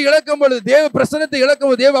பிரதிஷ்டை இழக்கும் பொழுது, தேவ பிரசனத்தை இழக்கும்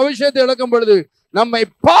பொழுது, தேவ அபிஷேகத்தை இழக்கும் பொழுது நம்மை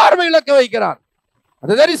பார்வை இழக்க வைக்கிறான்.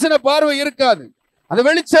 அந்த தரிசன பார்வை இருக்காது, அந்த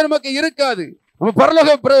வெளிச்சம் நமக்கு இருக்காது, நம்ம பரலோக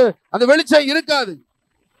அந்த வெளிச்சம் இருக்காது,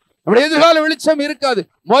 நம்முடைய எதிர்கால வெளிச்சம் இருக்காது.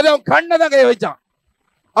 முதல் கண்ணை தான் கைய வச்சான்.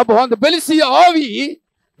 அப்போ அந்த பெலிஸ்திய ஆவி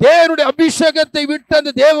தேவனுடைய அபிஷேகத்தை விட்டு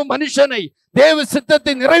அந்த தேவ மனுஷனை, தேவ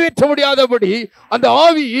சித்தத்தை நிறைவேற்ற முடியாதபடி அந்த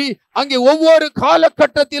ஆவி அங்கே ஒவ்வொரு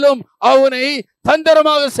காலகட்டத்திலும் அவனை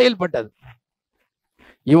தந்திரமாக செயல்பட்டது.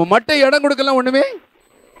 இவன் மட்டும் இடம் கொடுக்கலாம், ஒண்ணுமே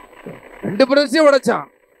 2 பிரச்சனையும் உடைச்சான்.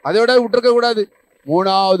 அதோட விட்டுருக்க கூடாது,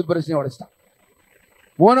 3வது பிரச்சனையை உடைச்சிட்டான்.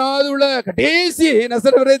 3வது உள்ள கடைசி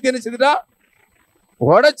நசரேத்தை என்ன செய்துட்டா,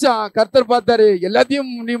 உடைச்சான். கர்த்தர் பார்த்தாரு,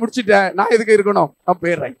 எல்லாத்தையும் நீ முடிச்சுட்ட, நான் எதுக்கு இருக்கணும், நான்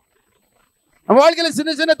போயிடுறேன். நம்ம வாழ்க்கையில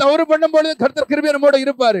சின்ன சின்ன தவறு பண்ணும் பொழுது கர்த்தர் கிருபை நம்மோட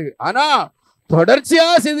இருப்பாரு. ஆனா தொடர்ச்சியா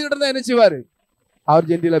செய்துகிட்டு இருந்தா என்ன செய்வாரு, அவர்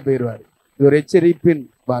ஜெண்டில போயிடுவாரு. இது ஒரு எச்சரிப்பின்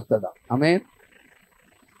வார்த்தை தான். ஆமென்.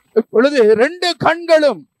 இப்பொழுது 2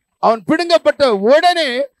 கண்களும் அவன் பிடுங்கப்பட்ட உடனே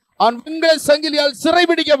அவன் வெண்கல சங்கிலியால்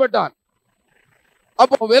சிறைபிடிக்கப்பட்டான்.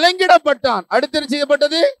 அப்போ விலங்கிடப்பட்டான். அடுத்து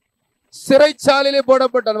செய்யப்பட்டது, சிறைச்சாலையிலே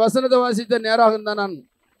போடப்பட்டான். வசனத்தை வாசித்த நேராக தான் நான்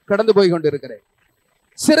கடந்து போய் கொண்டிருக்கிறேன்.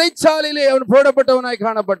 சிறைச்சாலையிலே அவன் போடப்பட்டவனாய்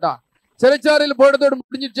காணப்பட்டான். சிறைச்சாலையில் போடத்தோடு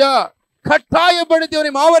முடிஞ்சிச்சா, கட்டாயப்படுத்தி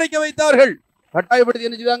அவனை மாவரைக்க வைத்தார்கள். கட்டாயப்படுத்தி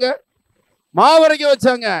என்ன செய்தாங்க, மாவரைக்க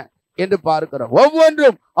வச்சாங்க என்று பார்க்கிறோம்.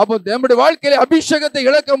 ஒவ்வொன்றும் அப்போ நம்முடைய வாழ்க்கையில அபிஷேகத்தை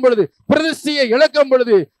இழக்கும் பொழுது, பிரதிஷ்டையை இழக்கும்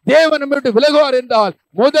பொழுது, தேவன் நம்மை விட்டு விலகுவார் என்றால்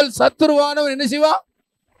முதல் சத்துருவானவன் என்ன செய்வான்,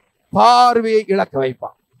 பார்வையை இழக்க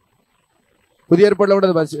வைப்பான். புதிய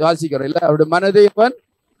ஏற்பாடுல வாசிக்கிறோம் இல்ல, அவருடைய மனதை அவன்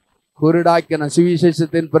குருடாக்கின,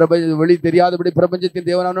 சுவிசேஷத்தின் வெளி தெரியாதபடி பிரபஞ்சத்தின்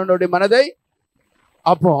தேவனானவனுடைய மனதை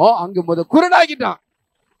அப்போ அங்கு குருடாக்கிட்டான்.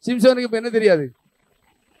 சிம்சோனுக்கு இப்ப என்ன தெரியாது,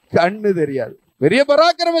 கண்ணு தெரியாது. பெரிய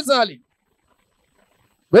பராக்கிரமசாலி.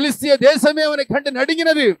 பெலிஸ்திய தேசமே அவனை கண்டு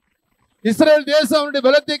நடுங்கினது. இஸ்ரேல் தேசம் அவனுடைய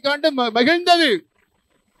பலத்தை கண்டு மகிழ்ந்தது.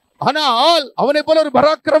 ஆனால் அவனை போல ஒரு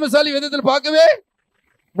பராக்கிரமசாலி விதத்தில் பார்க்கவே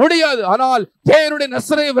முடியாது. ஆனால் தேவனுடைய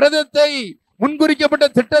நசரே விரதத்தை, முன்குறிக்கப்பட்ட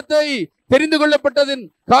திட்டத்தை, தெரிந்து கொள்ளப்பட்டதின்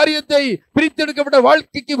காரியத்தை, பிரித்தெடுக்கப்பட்ட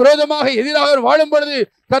வாழ்க்கைக்கு விரோதமாக எதிராக வாழும் பொழுது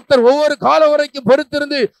கர்த்தர் ஒவ்வொரு கால வரைக்கும்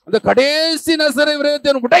பொறுத்திருந்து அந்த கடைசி நசரே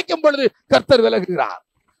விரதத்தை உடைக்கும் பொழுது கர்த்தர் விலகுகிறார்.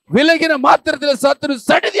 விலகின மாத்திரத்தில் சத்துரு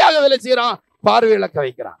சடுதியாக வேலை செய்யறான், பார்வை இழக்க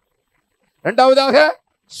வைக்கிறான். 2வதாக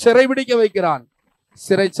சிறைபிடிக்க வைக்கிறான்.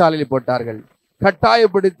 சிறைச்சாலையில் போட்டார்கள்,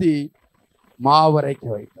 கட்டாயப்படுத்தி மாவரைக்க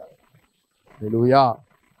வைத்தார். ஹல்லேலூயா.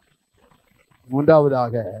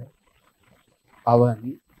 3வதாக அவன்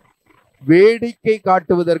வேடிக்கை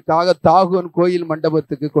காட்டுவதற்காக தாகோன் கோயில்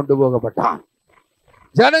மண்டபத்துக்கு கொண்டு போகப்பட்டான்.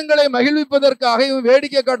 ஜனங்களை மகிழ்விப்பதற்காக இவன்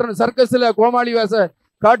வேடிக்கை காட்டணும். சர்க்கஸ்ல கோமாளி வேச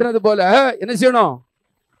காட்டுனது போல என்ன செய்யணும்,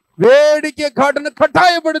 வேடிக்கை காட்டணும்.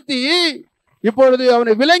 கட்டாயப்படுத்தி இப்பொழுது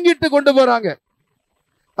அவனை விலங்கிட்டு கொண்டு போறாங்க.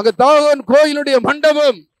 அங்க தாகோன் கோயிலுடைய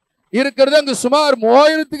மண்டபம் இருக்கிறது. அங்கு சுமார்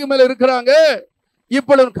 3000க்கு மேல இருக்கிறாங்க.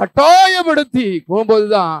 இப்பொழுது கட்டாயப்படுத்தி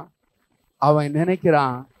போகும்போதுதான் அவன்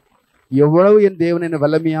நினைக்கிறான், எவ்வளவு என் தேவன் என்ன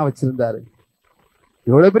வல்லமையா வச்சிருந்தாரு,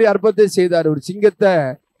 எவ்வளவு பெரிய அற்புதத்தை செய்தாரு. ஒரு சிங்கத்தை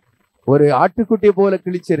ஒரு ஆட்டுக்குட்டியை போல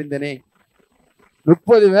கிழிச்செறிந்தனே,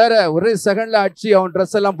 30 பேரை ஒரே செகண்ட்ல அடிச்சு அவன்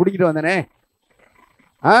ட்ரெஸ் எல்லாம் பிடிக்கிட்டு வந்தனே,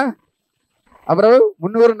 அப்புறம்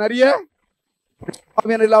 300 நிறைய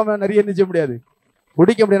இல்லாம நிறைய நிச்சய முடியாது,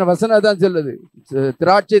 பிடிக்க முடியாது. வசனம் தான் சொல்லுது,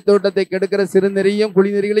 திராட்சை தோட்டத்தை கெடுக்கிற சிறுநெறியும்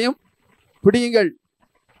குழிநெறிகளையும் பிடியுங்கள்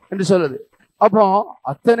என்று சொல்லுது. அப்போ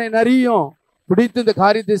அத்தனை நரியும் பிடித்து இந்த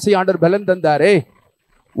காரியத்தை செய்ய ஆண்டவர் பலன் தந்தாரே.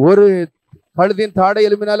 ஒரு கழுதின் தாடை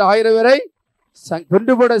எலும்பினால் 1000 பேரை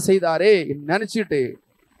கொண்டு போட செய்தாரே நினைச்சிட்டு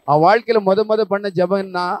அவன் வாழ்க்கையில முத பண்ண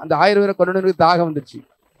ஜபம்னா அந்த 1000 பேரை கொண்டு தாக வந்துச்சு.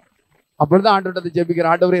 அப்படிதான் ஆண்டவர்கிட்ட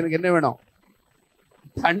ஜெபிக்கிறான், ஆண்டவர் எனக்கு என்ன வேணும்,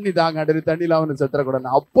 தண்ணி தாங்க ஆண்டவர், தண்ணியில அவனை செத்துறக்கூடாது.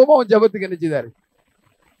 அப்பவும் அவன் ஜபத்துக்கு என்ன செய்தாரு,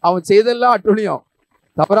 அவன் செய்தெல்லாம் அட்டுழியம்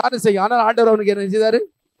தவறான செய்ய. ஆனால் ஆண்டவர் அவனுக்கு என்ன செய்தாரு,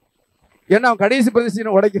 ஏன்னா அவன் கடைசி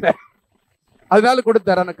பிரதிஷ்டையை உடைக்கிற, அதனால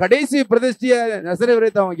கொடுத்தாரு. ஆனா கடைசி பிரதிஷ்டைய நசரே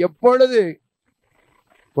விரதத்தை அவன் எப்பொழுது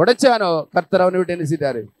உடைச்சானோ கர்த்தர் அவனை விட்டு என்ன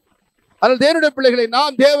செய்தாரு. அதனால் தேவனுடைய பிள்ளைகளை,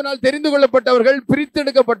 நாம் தேவனால் தெரிந்து கொள்ளப்பட்டவர்கள்,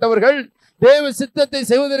 பிரித்தெடுக்கப்பட்டவர்கள், தேவ சித்தத்தை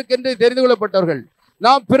செய்வதற்கென்று தெரிந்து கொள்ளப்பட்டவர்கள்.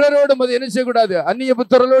 நாம் பிறரோடு என்ன செய்யக்கூடாது? அந்நிய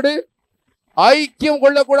புத்திரரோடு ஐக்கியம்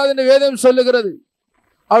கொள்ளக்கூடாது என்று வேதம் சொல்லுகிறது.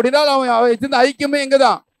 அப்படின்னா அவன் ஐக்கியமே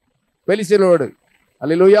எங்கதான்? பெலிஸ்தரோடு.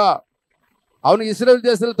 அல்லேலூயா. அவனுக்கு இஸ்ரவேல்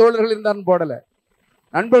தேசத்தில் தோழர்கள் இருந்தான்னு போடல,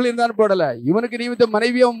 நண்பர்கள் இருந்தான்னு போடல. இவனுக்கு நியமித்த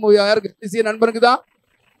மனைவியும் யாருக்கு? நண்பனுக்கு தான்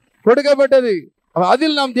கொடுக்கப்பட்டது.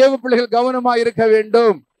 அதில் நாம் தேவ பிள்ளைகள் கவனமா இருக்க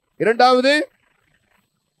வேண்டும். இரண்டாவது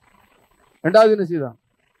என்ன செய்தான்?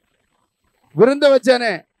 விருந்த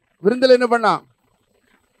வச்சானே, விருந்தில் என்ன பண்ணான்?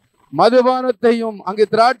 மதுபானத்தையும் அங்கே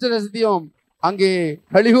திராட்சை ரசத்தையும் அங்கே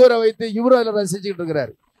கழிவுற வைத்து இவரும் அதில் ரசிச்சுக்கிட்டு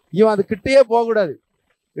இருக்கிறாரு. இவன் அது கிட்டையே போகக்கூடாது,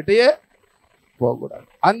 கிட்டையே போகக்கூடாது.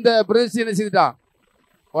 அந்த பிரதேசம் என்ன செய்துட்டான்?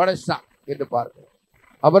 உடைச்சிட்டான் என்று பார்க்கிறோம்.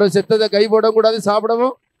 அப்புறம் செத்ததை கை போடக்கூடாது,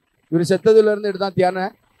 சாப்பிடவும் இவர் செத்ததுல இருந்து எடுத்தான் தியான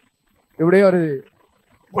இப்படியே ஒரு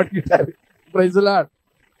படிக்கிட்டாரு.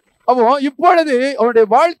 அப்போ இப்பொழுது அவனுடைய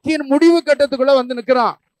வாழ்க்கையின் முடிவு கட்டத்துக்குள்ள வந்து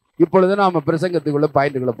நிற்கிறான். இப்பொழுது நாம பிரசங்கத்துக்குள்ள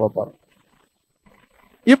பாயிண்ட்டுக்குள்ள போறோம்.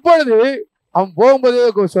 இப்பொழுது அவன்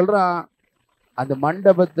போகும்போதே சொல்றான், அந்த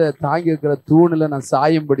மண்டபத்தை தாங்கி இருக்கிற தூணுல நான்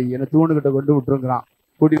சாயும்படி என்ன தூணுகிட்ட கொண்டு விட்டுருங்கிறான்,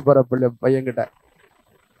 கூட்டிட்டு போற பையன்கிட்ட.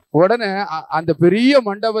 உடனே அந்த பெரிய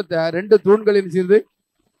மண்டபத்தை 2 தூண்களின் சேர்ந்து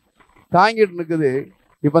தாங்கிட்டு நிற்குது.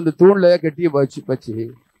 இப்ப அந்த தூண்ல கட்டிய வச்சு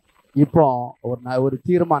இப்போ ஒரு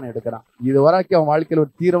தீர்மானம் எடுக்கிறான். இது வரைக்கும் அவன் வாழ்க்கையில்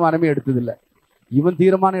ஒரு தீர்மானமே எடுத்ததில்லை. இவன்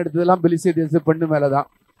தீர்மானம் எடுத்ததெல்லாம் பெலிஸ்திய தேச பெண்ணு மேலதான்.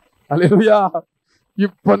 அல்லேலூயா.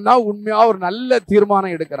 இப்பதான் உண்மையா ஒரு நல்ல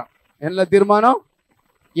தீர்மானம் எடுக்கிறான். என்ன தீர்மானம்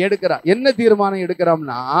எடுக்கிறான்? என்ன தீர்மானம்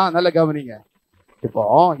எடுக்கிறான்னா, நல்ல கவனிங்க. இப்போ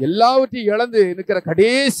எல்லாவற்றையும் இழந்து நிற்கிற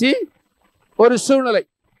கடைசி ஒரு சூழ்நிலை.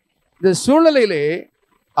 இந்த சூழ்நிலையிலே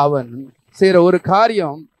அவன் செய்யற ஒரு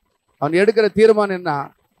காரியம், அவன் எடுக்கிற தீர்மானம் என்ன?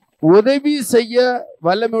 உதவி செய்ய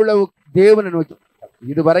வல்லமையுள்ள தேவனை நோக்கி.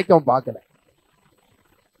 இது வரைக்கும் அவன் பார்க்கல.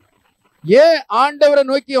 ஏன் ஆண்டவரை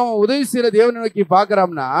நோக்கி அவன் உதவி செய்யற தேவனை நோக்கி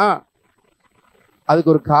பார்க்கிறான்னா,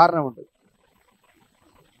 அதுக்கு ஒரு காரணம் உண்டு.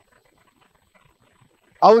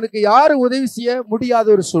 அவனுக்கு யாரும் உதவி செய்ய முடியாத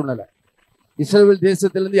ஒரு சூழ்நிலை. இஸ்ரவேல்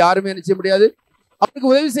தேசத்திலிருந்து யாருமே என்ன செய்ய முடியாது.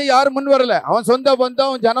 அவனுக்கு உதவி செய்ய யாரும் முன் வரல. அவன் சொந்த பந்தம்,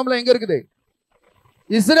 அவன் ஜனம்ல எங்க இருக்குது?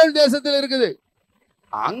 இஸ்ரவேல் தேசத்தில் இருக்குது.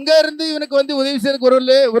 அங்க இருந்து இவனுக்கு வந்து உதவி செய்யறதுக்கு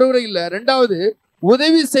ஒருவரை இல்லை. ரெண்டாவது,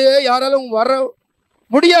 உதவி செய்ய யாராலும் வர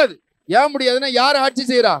முடியாது. ஏன் முடியாதுன்னா, யார் ஆட்சி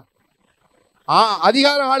செய்யறா?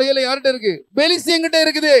 அதிகார ஆளுகளை யார்கிட்ட இருக்கு? பெலிஸ்தியங்கிட்ட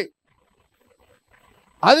இருக்குது.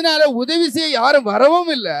 அதனால உதவி செய்ய யாரும்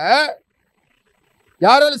வரவும் இல்லை,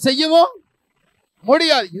 யாராலும் செய்யவும்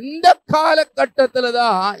முடியாது. இந்த காலகட்டத்தில்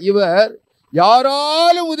தான் இவர்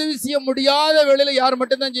யாராலும் உதவி செய்ய முடியாத வேளையில யார்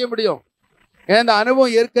மட்டும்தான் செய்ய முடியும். ஏன்னா இந்த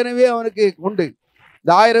அனுபவம் ஏற்கனவே அவனுக்கு உண்டு.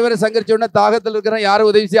 இந்த 1000 பேரை சங்கரிச்ச உடனே தாகத்தில் இருக்கிறான், யாரும்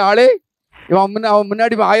உதவி செய்ய ஆளே. அவன்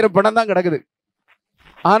முன்னாடி 1000 பணம் தான் கிடக்குது.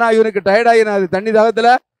 ஆனா இவனுக்கு டயர்டாகினாது. தண்ணி தாகத்துல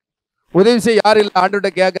உதவி செய்ய யாரும் இல்லை.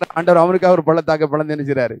 ஆண்டவர்கிட்ட கேட்கிறான். ஆண்டவர் அவனுக்காக ஒரு பள்ளம்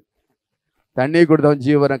நினைச்சுறாரு. தண்ணி கொடுத்தவன்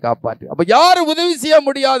ஜீவனை காப்பாற்று. அப்ப யாரும் உதவி செய்ய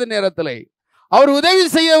முடியாத நேரத்தில் அவர் உதவி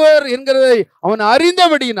செய்யவர் என்கிறதை அவன்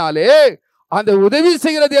அறிந்தபடியினாலே, அந்த உதவி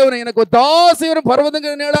செய்கிற தேவனை எனக்கு ஒத்தாசைவரும்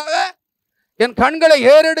பர்வதங்கிற நேராக என் கண்களை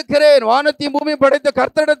ஏறெடுக்கிறேன், வானத்தையும் பூமியை படைத்த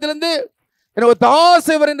கர்த்தரிடத்திலிருந்து எனக்கு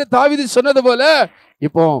ஒத்தாசைவர் என்று தாவீது சொன்னது போல,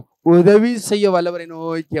 இப்போ உதவி செய்ய வல்லவரை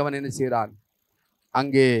நோக்கி அவன் என்ன செய்கிறான்?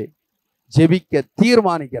 அங்கே ஜெபிக்க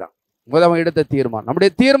தீர்மானிக்கிறான். முதல் எடுத்த தீர்மானம்.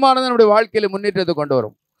 நம்முடைய தீர்மானம் நம்முடைய வாழ்க்கையில முன்னேற்றத்தை கொண்டு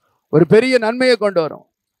வரும், ஒரு பெரிய நன்மையை கொண்டு வரும்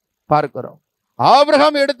பார்க்கிறோம்.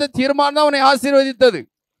 ஆபிரகாம் எடுத்த தீர்மானம் தான் அவனை ஆசீர்வதித்தது.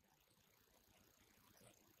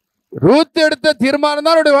 ரூத் எடுத்த தீர்மானம்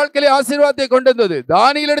தான் அவருடைய வாழ்க்கையில ஆசீர்வாதத்தை கொண்டு வந்தது.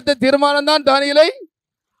 தானியேல் எடுத்த தீர்மானம் தான் தானியேலை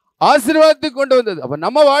ஆசீர்வாதத்தை கொண்டு வந்தது. அப்ப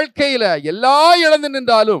நம்ம வாழ்க்கையில எல்லா இழந்து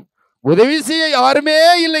நின்றாலும், உதவி செய்ய யாருமே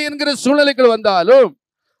இல்லை என்கிற சூழ்நிலைகள் வந்தாலும்,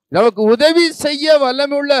 நமக்கு உதவி செய்ய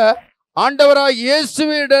வல்லமையுள்ள ஆண்டவராய்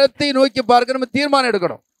இயேசுவின் இடத்தை நோக்கி பார்க்க நம்ம தீர்மானம்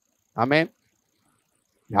எடுக்கணும். ஆமென்.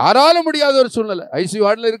 யாராலும் முடியாத ஒரு சூழ்நிலை. ஐசியூ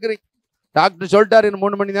வார்டில் இருக்கிறீங்க, டாக்டர் சொல்லிட்டாரு இன்னும்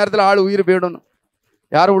 3 மணி நேரத்தில் ஆள் உயிர் போயிடணும்,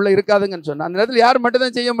 யாரும் உள்ள இருக்காதுங்கன்னு சொன்னா, அந்த நேரத்தில் யார்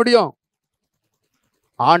மட்டும்தான் செய்ய முடியும்?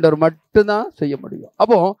 ஆண்டவர் மட்டும்தான் செய்ய முடியும்.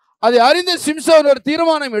 அப்போ அதை அறிந்த சிம்சோன் ஒரு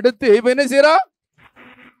தீர்மானம் எடுத்து இப்ப என்ன செய்யறா?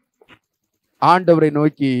 ஆண்டவரை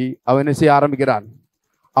நோக்கி அவன் என்ன செய்ய ஆரம்பிக்கிறான்?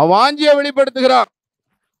 அவன் வாஞ்சியை வெளிப்படுத்துகிறான்,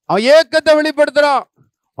 அவன் ஏக்கத்தை வெளிப்படுத்துறான்,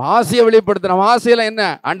 ஆசையை வெளிப்படுத்துறான். ஆசையில என்ன?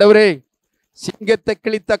 ஆண்டவரே, சிங்கத்தை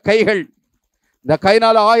கிழித்த கைகள், இந்த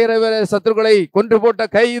கைனால 1000 சத்துருக்களை கொன்று போட்ட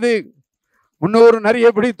கை இது, 300 நரியை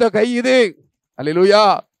பிடித்த கை இது, அல்லேலூயா,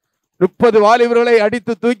 30 வாலிபர்களை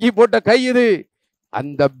அடித்து தூக்கி போட்ட கை இது,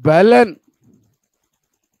 அந்த பலன்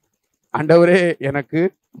ஆண்டவரே எனக்கு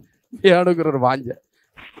வேணுங்கிற ஒரு வாஞ்ச,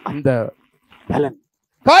 அந்த பலன்.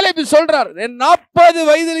 காலேபு சொல்றார், 40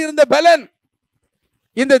 வயதில் இருந்த பலன்,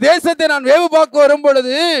 இந்த தேசத்தை நான் வேவு பார்க்க வரும்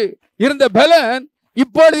பொழுது இருந்த பலன்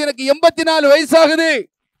இப்பொழுது எனக்கு 84 வயசாகுது,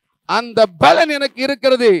 அந்த பலன் எனக்கு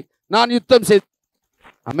இருக்கிறது, நான் யுத்தம் செய்து.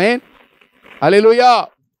 ஆமென். அல்லேலூயா.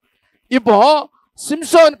 இப்போ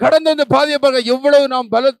சிம்சோன் கடந்து வந்து பாதிய பிறகு எவ்வளவு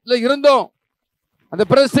நாம் பலத்துல இருந்தோம், அந்த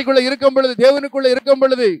பிரஸ்திக்குள்ள இருக்கும் பொழுது, தேவனுக்குள்ள இருக்கும்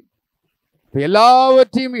பொழுது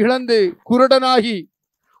எல்லாவற்றையும் இழந்து குருடனாகி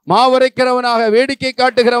மாவரைக்கிறவனாக, வேடிக்கை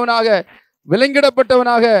காட்டுகிறவனாக,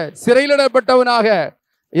 விலங்கிடப்பட்டவனாக, சிறையிலிடப்பட்டவனாக,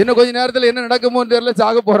 இன்னும் கொஞ்ச நேரத்தில் என்ன நடக்குமோ தெரியல,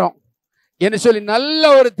 சாக போறோம் என்று சொல்லி நல்ல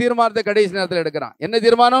ஒரு தீர்மானத்தை கடைசி நேரத்தில் எடுக்கிறான். என்ன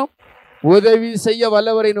தீர்மானம்? உதவி செய்ய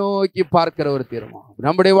வல்லவரை நோக்கி பார்க்கிற ஒரு தீர்மானம்.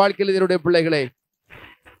 நம்முடைய வாழ்க்கையில் இதனுடைய பிள்ளைகளை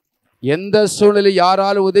எந்த சூழ்நிலை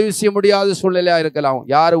யாராலும் உதவி செய்ய முடியாத சூழ்நிலையா இருக்கலாம்,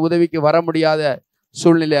 யாரு உதவிக்கு வர முடியாத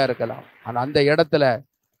சூழ்நிலையா இருக்கலாம். ஆனா அந்த இடத்துல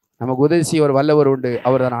நமக்கு உதவி செய்ய ஒரு வல்லவர் உண்டு.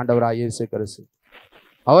 அவர் தான் ஆண்டவராக இயேசு கிறிஸ்து.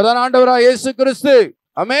 அவர் தான் ஆண்டவராக இயேசு கிறிஸ்து.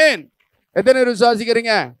 ஆமென். எத்தனை பேர்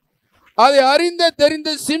விசுவாசிக்கிறீங்க? அதை அறிந்த தெரிந்த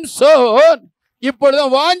சிம்சோன்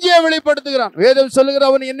இப்பொழுதும் வாஞ்சியை வெளிப்படுத்துகிறான். வேதம் சொல்லுகிற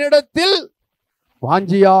அவன் என்னிடத்தில்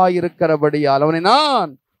வாஞ்சியா இருக்கிறபடியால் அவனை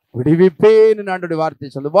நான் விடுவிப்பேன். ஆண்டவருடைய வார்த்தை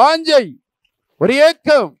சொல்லு. வாஞ்சை, ஒரு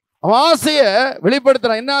ஏக்கம், அவன் ஆசைய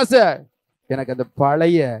வெளிப்படுத்துறான். என்ன ஆசை? எனக்கு அந்த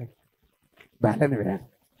பழைய பலன் வேணும்.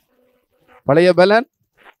 பழைய பலன்.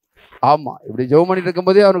 ஆமா, இப்படி ஜெபம் பண்ணிட்டு இருக்கும்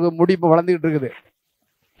போதே அவனுக்கு முடி இப்ப வளர்ந்துகிட்டு இருக்குது.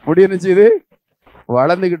 முடி என்ன செய்யுது?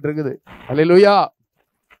 வளர்ந்துகிட்டு இருக்குது. அல்லேலூயா.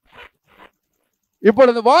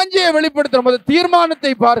 இப்பொழுது வாஞ்சையை வெளிப்படுத்தும் போது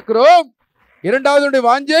தீர்மானத்தை பார்க்கிறோம். இரண்டாவது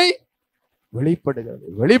வாஞ்சை வெளிப்படுகிறது.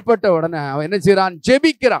 வெளிப்பட்ட உடனே அவன் என்ன செய்யறான்?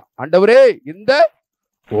 ஜெபிக்கிறான். ஆண்டவரே, இந்த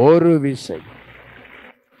ஒரு விசை,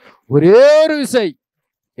 ஒரே ஒரு விசை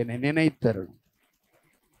என்னை நினைத்தரணும்.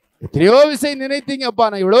 எத்தனையோ விசை நினைத்தீங்கப்பா,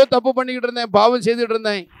 நான் இவ்வளவு தப்பு பண்ணிக்கிட்டு இருந்தேன், பாவம் செய்துட்டு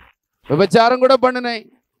இருந்தேன், விபச்சாரம் கூட பண்ணினேன்,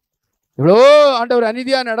 இவ்வளோ ஆண்டவர்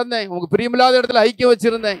அநீதியா நடந்தேன், உங்களுக்கு பிரியமில்லாத இடத்துல ஐக்கியம்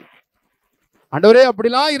வச்சிருந்தேன். ஆண்டவரே,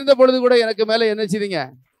 அப்படிலாம் இருந்த பொழுது கூட எனக்கு மேல என்ன செய்தீங்க?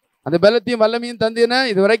 அந்த பலத்தையும் வல்லமையும் தந்தீன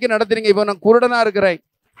இது வரைக்கும் நடத்துறீங்க. இப்போ நான் குருடனா இருக்கிறேன்.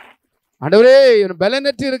 ஆண்டவரே,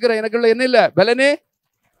 பலனற்று இருக்கிறேன், எனக்குள்ள என்ன இல்லை? பலனே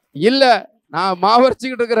இல்லை. நான்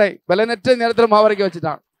மாவரைச்சிக்கிட்டு இருக்கிறேன். பலனற்ற நேரத்தில் மாவரைக்க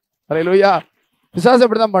வச்சுட்டான். அல்லேலூயா. பிசாசு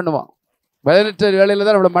அப்படிதான் பண்ணுவான். பலனற்ற வேலையில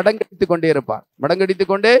தான் நம்மளை மடங்கடித்து கொண்டே இருப்பான். மடங்கடித்து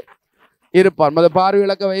கொண்டே இருப்பான். மத பார்வை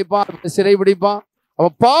இழக்க வைப்பான், சிறை பிடிப்பான்.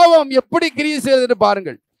 அவன் பாவம் எப்படி கிரியை செய்யறது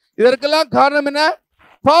பாருங்கள். இதற்கெல்லாம் காரணம் என்ன?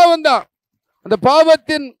 பாவம் தான். அந்த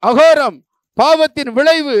பாவத்தின் அகோரம், பாவத்தின்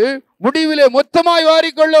விளைவு முடிவிலே மொத்தமாய்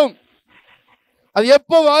வாரிக்கொள்ளும். அது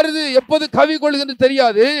எப்போ வாருது, எப்போது கவி கொள்ளுது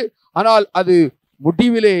தெரியாது. ஆனால் அது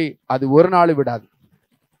முடிவிலே அது ஒரு நாள் விடாது.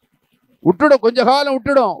 விட்டுடும், கொஞ்ச காலம்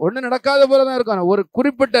விட்டுடும், ஒன்றும் நடக்காத போலதான் இருக்கும். ஒரு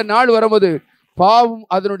குறிப்பிட்ட நாள் வரும்போது பாவம்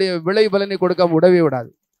அதனுடைய விளை பலனை கொடுக்காம விடவே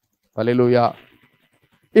விடாது. அல்லேலூயா.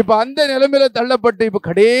 இப்ப அந்த நிலைமையில தள்ளப்பட்டு இப்ப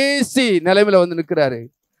கடைசி நிலைமையில வந்து நிற்கிறாரு.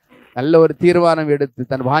 நல்ல ஒரு தீர்மானம் எடுத்து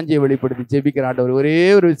தன் வாஞ்சியை வெளிப்படுத்தி ஜெபிக்கிறான். ஒரே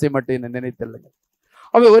ஒரு விஷயம் மட்டும் என்ன நினைத்தல்லுங்க.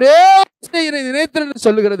 அவ ஒரே விஷயம் நினைத்தல்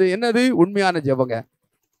சொல்லுகிறது. என்னது? உண்மையான ஜெபங்க,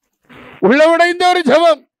 உள்ளவுடைந்த ஒரு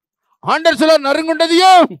ஜெபம். ஆண்டவர் சொல்ல,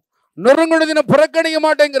 நறுங்குண்டதையும் நொறுங்குண்டதின புறக்கணிக்க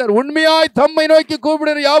மாட்டேங்கிறார். உண்மையாய் தம்மை நோக்கி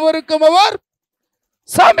கூப்பிடுற யாவருக்கும் அவர்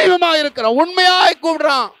சமீபமாக இருக்கிறார். உண்மையாய்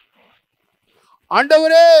கூப்பிடுறான்.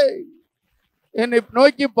 ஆண்டவரே, என்னை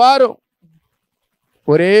நோக்கி பாரும்.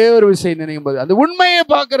 ஒரே ஒரு விஷயம் நினைக்கும் போது அந்த உண்மையை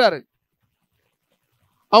பார்க்கிறாரு.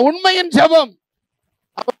 உண்மையின் ஜெபம்.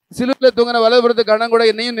 சிலுவையில் தூங்கின வலதுபுறத்து கண்ணன் கூட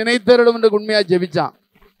என்னையும் நினைத்தருடும் என்று உண்மையா ஜெபிச்சான்.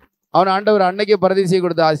 அவன் ஆண்டவர் அன்னைக்கே பரதேசியை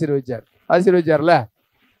கொடுத்து ஆசீர்வதிச்சார்ல.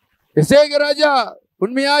 எசேக்கியா ராஜா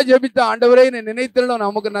உண்மையா ஜெபித்தான். ஆண்டவரே, என்னை நினைத்தருடும்,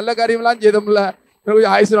 நமக்கு நல்ல காரியம்லாம் செய்தோம்ல,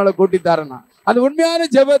 ஆயுசு நாளை கூட்டித்தாரனா. அந்த உண்மையான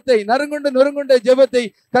ஜெபத்தை, நறுங்குண்ட ஜெபத்தை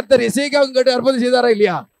கர்த்தர் எசேக்கியாவுக்கு கேட்டு அற்புதம் செய்தாரா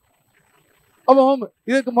இல்லையா? அவன்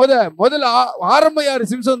இதுக்கு முதல்ல ஆரம்ப யாரு?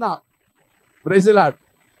 சிம்சோன் தான்.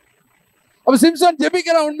 அப்ப சிம்சோன்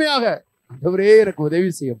ஜெபிக்கிறான் உண்மையாக. ஆண்டவரே, எனக்கு உதவி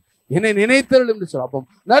செய்யும், என்னை நினைத்தருளும் என்று சொல்ல. அப்போ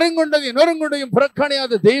நறுங்குண்டையும்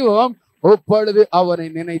புறக்கணியாத தெய்வம் ஒப்பொழுது அவனை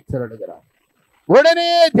நினைத்தருளுகிறார். உடனே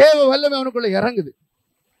தேவ வல்லமை அவனுக்குள்ள இறங்குது.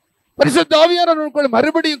 பரிசுத்த ஆவியானவர் அவனுக்குள்ள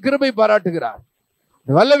மறுபடியும் கிருபை பாராட்டுகிறார்,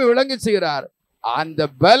 வல்லமை விளங்க செய்கிறார். அந்த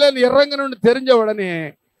பலன் இறங்கணும்னு தெரிஞ்ச உடனே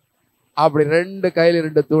அப்படி ரெண்டு கையில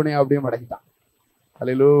ரெண்டு தூணை அப்படியே மடங்கிட்டான்.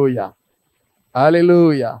 அல்லேலூயா,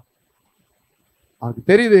 அல்லேலூயா. அவனுக்கு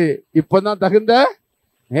தெரியுது இப்பதான் தகுந்த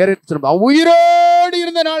நேரம். அவன் உயிரோடு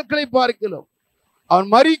இருந்த நாட்களை பார்க்கலாம், அவன்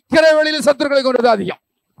மரிக்கிற வழியில் சத்துருக்களை கொண்டது அதிகம்.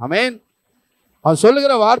 ஆமென். அவன்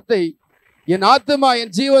சொல்லுகிற வார்த்தை, என் ஆத்துமா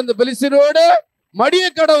என் ஜீவன் இந்த பெலிஸ்தீனோடு மடிய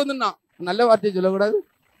கடவுதுன்னா. நல்ல வார்த்தையை சொல்லக்கூடாது.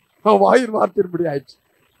 அவன் வாயின் வார்த்தையின்படி ஆயிடுச்சு.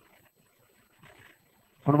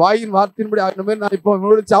 அவன் வாயின் வார்த்தையின்படி ஆகின மாதிரி நான் இப்போ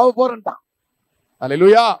சாவ போறேன்ட்டான்.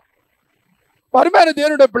 அல்லேலூயா. அருமையான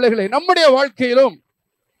தேவனுடைய பிள்ளைகளை, நம்முடைய வாழ்க்கையிலும்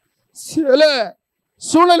சில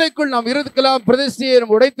சூழ்நிலைக்குள் நாம் இருக்கலாம், பிரதிஷ்டையை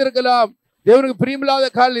நாம் உடைத்திருக்கலாம், தேவனுக்கு பிரியமில்லாத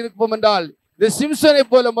கால் இருப்போம் என்றால் இந்த சிம்சனை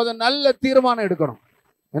போல முதல் நல்ல தீர்மானம் எடுக்கணும்.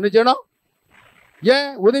 என்ன செய்யணும்? ஏன்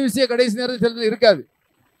உதவி செய்ய கடைசி நேரத்தில் இருக்காது.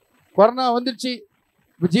 கொரோனா வந்துடுச்சு,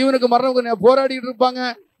 இப்போ ஜீவனுக்கு மரணம் போராடிட்டு இருப்பாங்க.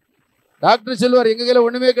 டாக்டர் சொல்லுவார், எங்க கையில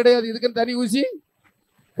ஒண்ணுமே கிடையாது, இதுக்குன்னு தனி ஊசி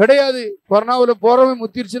கிடையாது. கொரோனாவில் போறவன்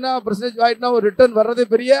முத்திருச்சுன்னா பிரச்சனை ஆயிட்டுனா ஒரு ரிட்டர்ன் வர்றதே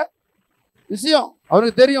பெரிய விஷயம்.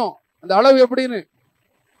 அவனுக்கு தெரியும் அந்த அளவு எப்படின்னு.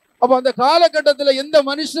 அப்ப அந்த காலகட்டத்தில் எந்த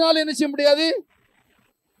மனுஷனாலும் என்ன செய்ய முடியாது,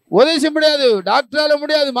 உதவி செய்ய முடியாது. டாக்டரால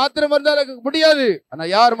முடியாது, மாத்திரை மருந்தால முடியாது. ஆனா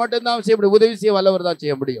யார் மட்டும்தான் செய்ய முடியும்? உதவி செய்ய வல்லவர் தான்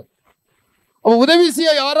செய்ய முடியும். அப்ப உதவி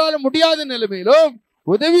செய்ய யாராலும் முடியாத நிலைமையிலும்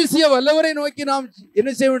உதவி செய்ய வல்லவரை நோக்கி நாம் என்ன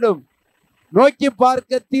செய்ய வேண்டும்? நோக்கி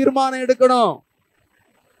பார்க்க தீர்மானம் எடுக்கணும்.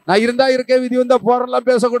 நான் இருந்தா இருக்கேன், விதி வந்தா போறலாம்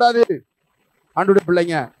பேசக்கூடாது. ஆண்டவருடைய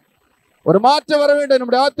பிள்ளைங்க, ஒரு மாற்றம் வர வேண்டும்.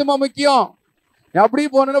 நம்முடைய ஆத்மா முக்கியம். அப்படி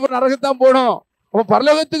போனா நரகத்தான் போகணும். அப்ப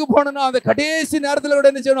பரலோகத்துக்கு போனோம்னா அந்த கடைசி நேரத்தில் கூட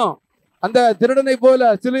என்ன செய்யணும்? அந்த திருடனை போல,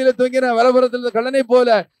 சிலுவையில தொங்கின வலபுறத்தில் கள்ளனை போல,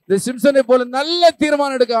 இந்த சிம்சனை போல நல்ல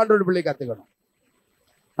தீர்மானம் எடுக்க ஆண்டவருடைய பிள்ளை கத்துக்கணும்.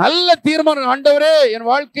 நல்ல தீர்மானம். ஆண்டவரே, என்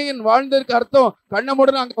வாழ்க்கையின் வாழ்ந்ததற்கு அர்த்தம்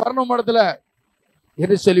கண்ணமுடன் அங்க வரணும் இடத்துல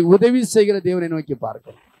என்று சொல்லி உதவி செய்கிற தேவனை நோக்கி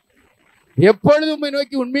பார்க்கணும். எப்பொழுதும் உண்மை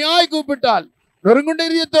நோக்கி உண்மையாய் கூப்பிட்டால், நொறுங்குண்ட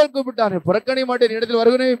இதயத்தோடு கூப்பிட்டார், புறக்கணிய மாட்டேன், இடத்தில்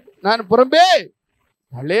வருகிறேன், நான் புறம்பே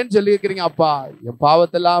அல்லேன்னு சொல்லி இருக்கிறீங்க. அப்பா, என்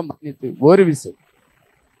பாவத்தெல்லாம் மன்னித்து ஒரு விஷயம்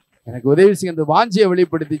எனக்கு உதவி செய்ய அந்த வாஞ்சியை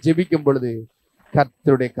வெளிப்படுத்தி ஜெபிக்கும் பொழுது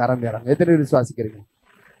கர்த்தருடைய கரம் இறங்கும். எத்தனை விசுவாசிக்கிறீங்க?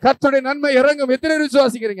 கர்த்தருடைய நன்மை இறங்கும். எத்தனை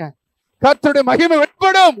விசுவாசிக்கிறீங்க? கர்த்தருடைய மகிமை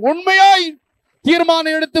வெளிப்படும். உண்மையாய்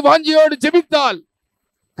தீர்மானம் எடுத்து வாஞ்சியோடு ஜெபித்தால்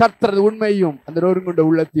கர்த்தரது உண்மையும் அந்த நொறுங்குண்ட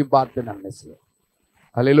உள்ளத்தையும் பார்த்து நன்மை செய்யும்.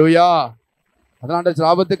 அல்லேலூயா. அதனால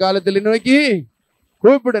ஆபத்து காலத்தில் நோக்கி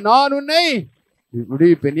கூப்பிடு, நான் உன்னை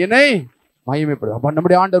விடுவிப்பேன், என்னை மகிமைப்படும். அப்ப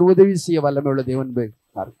நம்முடைய ஆண்டவர் உதவி செய்ய வல்லமை உள்ள தேவன்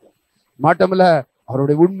பார்க்க மாட்டோம்ல.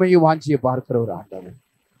 அவருடைய உண்மையும் வாஞ்சியை பார்க்கிற ஒரு ஆண்டவர்,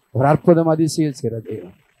 ஒரு அற்புதம் அதிசயம் செய்கிற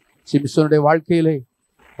தேவன். சிம்சோனுடைய வாழ்க்கையிலே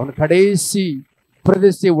அவன் கடைசி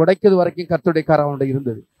பிரதிஷ்டையை உடைக்கிறது வரைக்கும் கர்த்தருடைய கரம் அவனுடைய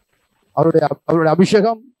இருந்தது. அவருடைய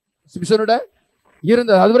அபிஷேகம் சிம்சோனோட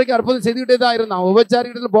இருந்தது. அது வரைக்கும் அற்புதம் செய்துக்கிட்டே தான் இருந்தான்.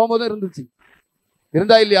 விபச்சாரிகள் போகும்போதும் இருந்துச்சு,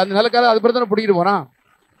 இருந்தா இல்லையா? அந்த நிலக்கால அது பிறகு தானே பிடிக்கிட்டு போனான்.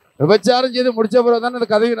 விபச்சாரம் செய்து முடிச்ச பிறகு தானே அந்த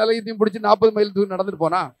கதவி நிலையத்தையும் பிடிச்சி 40 மைல் தூரம் நடந்துட்டு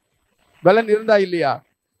போனான். பலன் இருந்தா இல்லையா?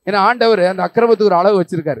 ஏன்னா ஆண்டவர் அந்த அக்கிரமத்துக்கு ஒரு அளவு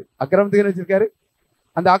வச்சிருக்காரு. அக்கிரமத்துக்கு என்ன வச்சிருக்காரு?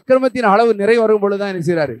 அந்த அக்கிரமத்தின் அளவு நிறை வரும் பொழுதுதான் என்ன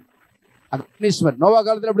செய்யறாரு? அந்த பனிஷ்மெண்ட். நோவா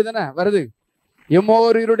காலத்தில் அப்படி தானே வருது.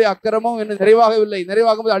 எம்மோருடைய அக்கிரமும் என்ன நிறைவாகவில்லை,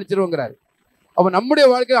 நிறைவாகும் போது அழிச்சிருவோங்கிறாரு. அப்ப நம்முடைய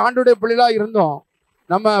வாழ்க்கையில் ஆண்டுடைய பிள்ளைகளா இருந்தோம்,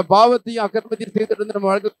 நம்ம பாவத்தையும் அக்கிரமத்தையும் செய்துட்டு இருந்து நம்ம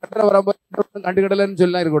வாழ்க்கை கட்ட வரும்போது கண்டுகடலன்னு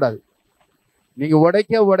சொல்லலாம் இருக்கக்கூடாது. நீங்க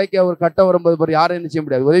உடைக்க ஒரு கட்ட வரும்போது பாரு, யாரும் என்ன செய்ய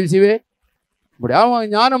முடியாது, உதவி செய்யவே முடியாது.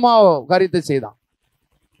 அவன் ஞானமா காரியத்தை செய்தான்.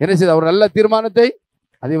 என்ன செய்த? அவர் நல்ல தீர்மானத்தை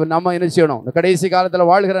அதை நம்ம என்ன செய்யணும்? இந்த கடைசி காலத்துல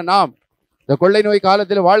வாழ்கிற நாம், இந்த கொள்ளை நோய்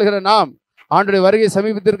காலத்தில் வாழ்கிற நாம், ஆண்டுடைய வருகை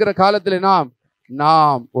சமீபத்திருக்கிற காலத்தில்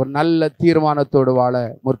நாம் ஒரு நல்ல தீர்மானத்தோடு வாழ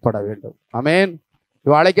முற்பட வேண்டும். ஆமென்.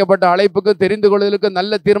 அழைக்கப்பட்ட அழைப்புக்கு தெரிந்து கொள்வதற்கு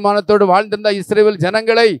நல்ல தீர்மானத்தோடு வாழ்ந்திருந்தா இஸ்ரவேல்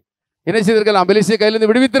ஜனங்களை என்ன செய்திருக்கலாம்? பெலிஸ்திய கையிலிருந்து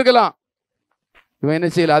விடுவித்திருக்கலாம். இவன் என்ன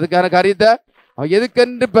செய்யல? அதுக்கான காரியத்தை அவன்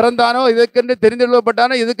எதுக்கென்று பிறந்தானோ, எதுக்கென்று தெரிந்து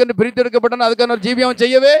கொள்ளப்பட்டானோ, எதுக்கென்று பிரித்தெடுக்கப்பட்டானோ அதுக்கான ஒரு ஜீவியம் அவன்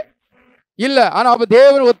செய்யவே இல்லை. ஆனா அப்ப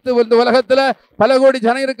தேவன் இந்த உலகத்துல பல கோடி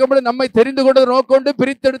ஜனம் இருக்கும்போது நம்மை தெரிந்து கொண்டது நோக்கம் உண்டு,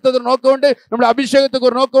 பிரித்தெடுத்தது நோக்கம் உண்டு, நம்முடைய அபிஷேகத்துக்கு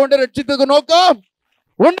ஒரு நோக்கம் உண்டு, ரட்சித்துக்கு நோக்கம்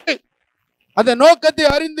உண்டு. அந்த நோக்கத்தை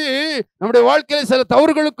அறிந்து நம்முடைய வாழ்க்கையில சில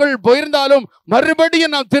தவறுகளுக்குள் போயிருந்தாலும்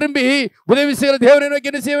மறுபடியும் நாம் திரும்பி உதவி செய்கிற தேவனை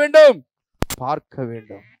நோக்கி என்ன செய்ய வேண்டும்? பார்க்க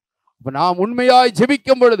வேண்டும். அப்ப நாம் உண்மையாய்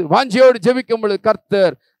ஜெபிக்கும் பொழுது, வாஞ்சியோடு ஜெபிக்கும் பொழுது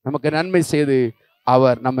கர்த்தர் நமக்கு நன்மை செய்து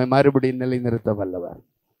அவர் நம்மை மறுபடியும் நிலைநிறுத்த வல்லவர்,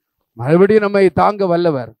 மறுபடியும் நம்மை தாங்க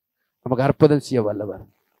வல்லவர், நமக்கு அற்புதம் செய்ய வல்லவர்.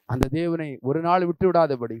 அந்த தேவனை ஒரு நாள் விட்டு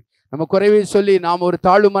விடாதபடி நம்ம குறைவை சொல்லி நாம் ஒரு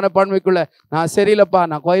தாழ்வு மனப்பான்மைக்குள்ள, நான் சரியில்லைப்பா,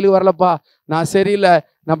 நான் கோயிலுக்கு வரலப்பா, நான் சரியில்லை,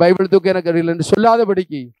 நான் பைபிள் தூக்க எனக்கு இல்லைன்னு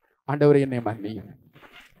சொல்லாதபடிக்கு ஆண்டவரை என்னை மன்னியும்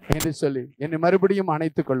என்று சொல்லி என்னை மறுபடியும்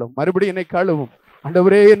அணைத்துக் கொள்ளும், மறுபடியும் என்னை கழுவும்,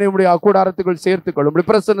 ஆண்டவரே என்னை உடைய கூடாரத்துக்குள் சேர்த்துக் கொள்ளும்,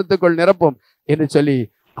 பிரசன்னத்துக்குள் நிரப்பும் என்று சொல்லி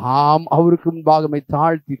அவருக்கு முன்பாகமை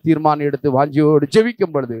தாழ்த்தி தீர்மானம் எடுத்து வாஞ்சியோடு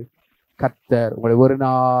ஜெபிக்கும் பொழுது கர்த்தர் உங்களை ஒரு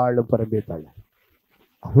நாளும் பரம்பே தள்ள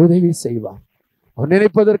உதவி செய்வார். அவர்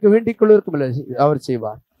நினைப்பதற்கு வேண்டிக் கொள்வதற்கும் இல்லை, அவர்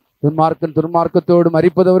செய்வார். துன்மார்க்கத்தோடு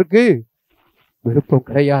மறிப்பதவருக்கு விருப்பம்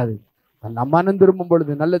கிடையாது. நம் மனம் திரும்பும்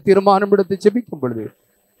பொழுது, நல்ல தீர்மானம் எடுத்து ஜெபிக்கும் பொழுது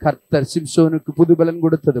கர்த்தர் சிம்சோனுக்கு புது பலன்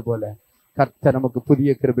கொடுத்தது போல கர்த்தர் நமக்கு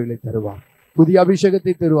புதிய கிருபைகளை தருவார், புதிய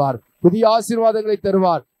அபிஷேகத்தை தருவார், புதிய ஆசீர்வாதங்களை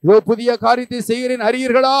தருவார். இதோ புதிய காரியத்தை செய்கிறேன்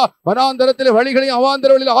அறியீர்களா? வனாந்தரத்தில் வழிகளையும்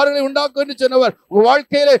அவாந்தர வழியில் ஆறுகளை உண்டாக்கும் என்று சொன்னவர் உங்க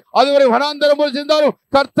வாழ்க்கையிலே அதுவரை வனாந்தரம் போல் சென்றாலும்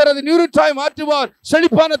கர்த்தர் அதை நீருற்றாய் மாற்றுவார்,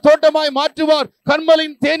 செழிப்பான தோட்டமாய் மாற்றுவார்,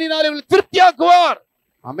 கண்மலையின் தேனினாலே திருப்தியாக்குவார்.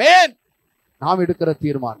 ஆமென். நாம் எடுக்கிற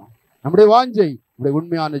தீர்மானம், நம்முடைய வாஞ்சை, நம்முடைய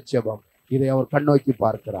உண்மையான ஜெபம், இதை அவர் கண்ணோக்கி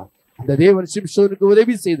பார்க்கிறார். அந்த தேவன் சிம்சோனுக்கு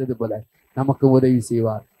உதவி செய்தது போல நமக்கு உதவி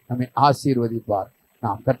செய்வார், நம்மை ஆசீர்வதிப்பார்.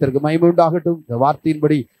 நாம் கர்த்தருக்கு மகிமை உண்டாகட்டும். இந்த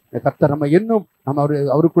வார்த்தையின்படி கர்த்தர் நம்ம இன்னும் நம்ம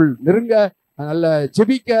அவருக்குள் நெருங்க, நல்ல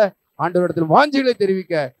ஜெபிக்க, ஆண்டவரிடத்தில் வாஞ்சைகளை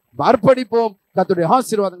தெரிவிக்க அர்ப்பணிப்போம். கர்த்தருடைய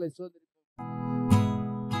ஆசீர்வாதங்களை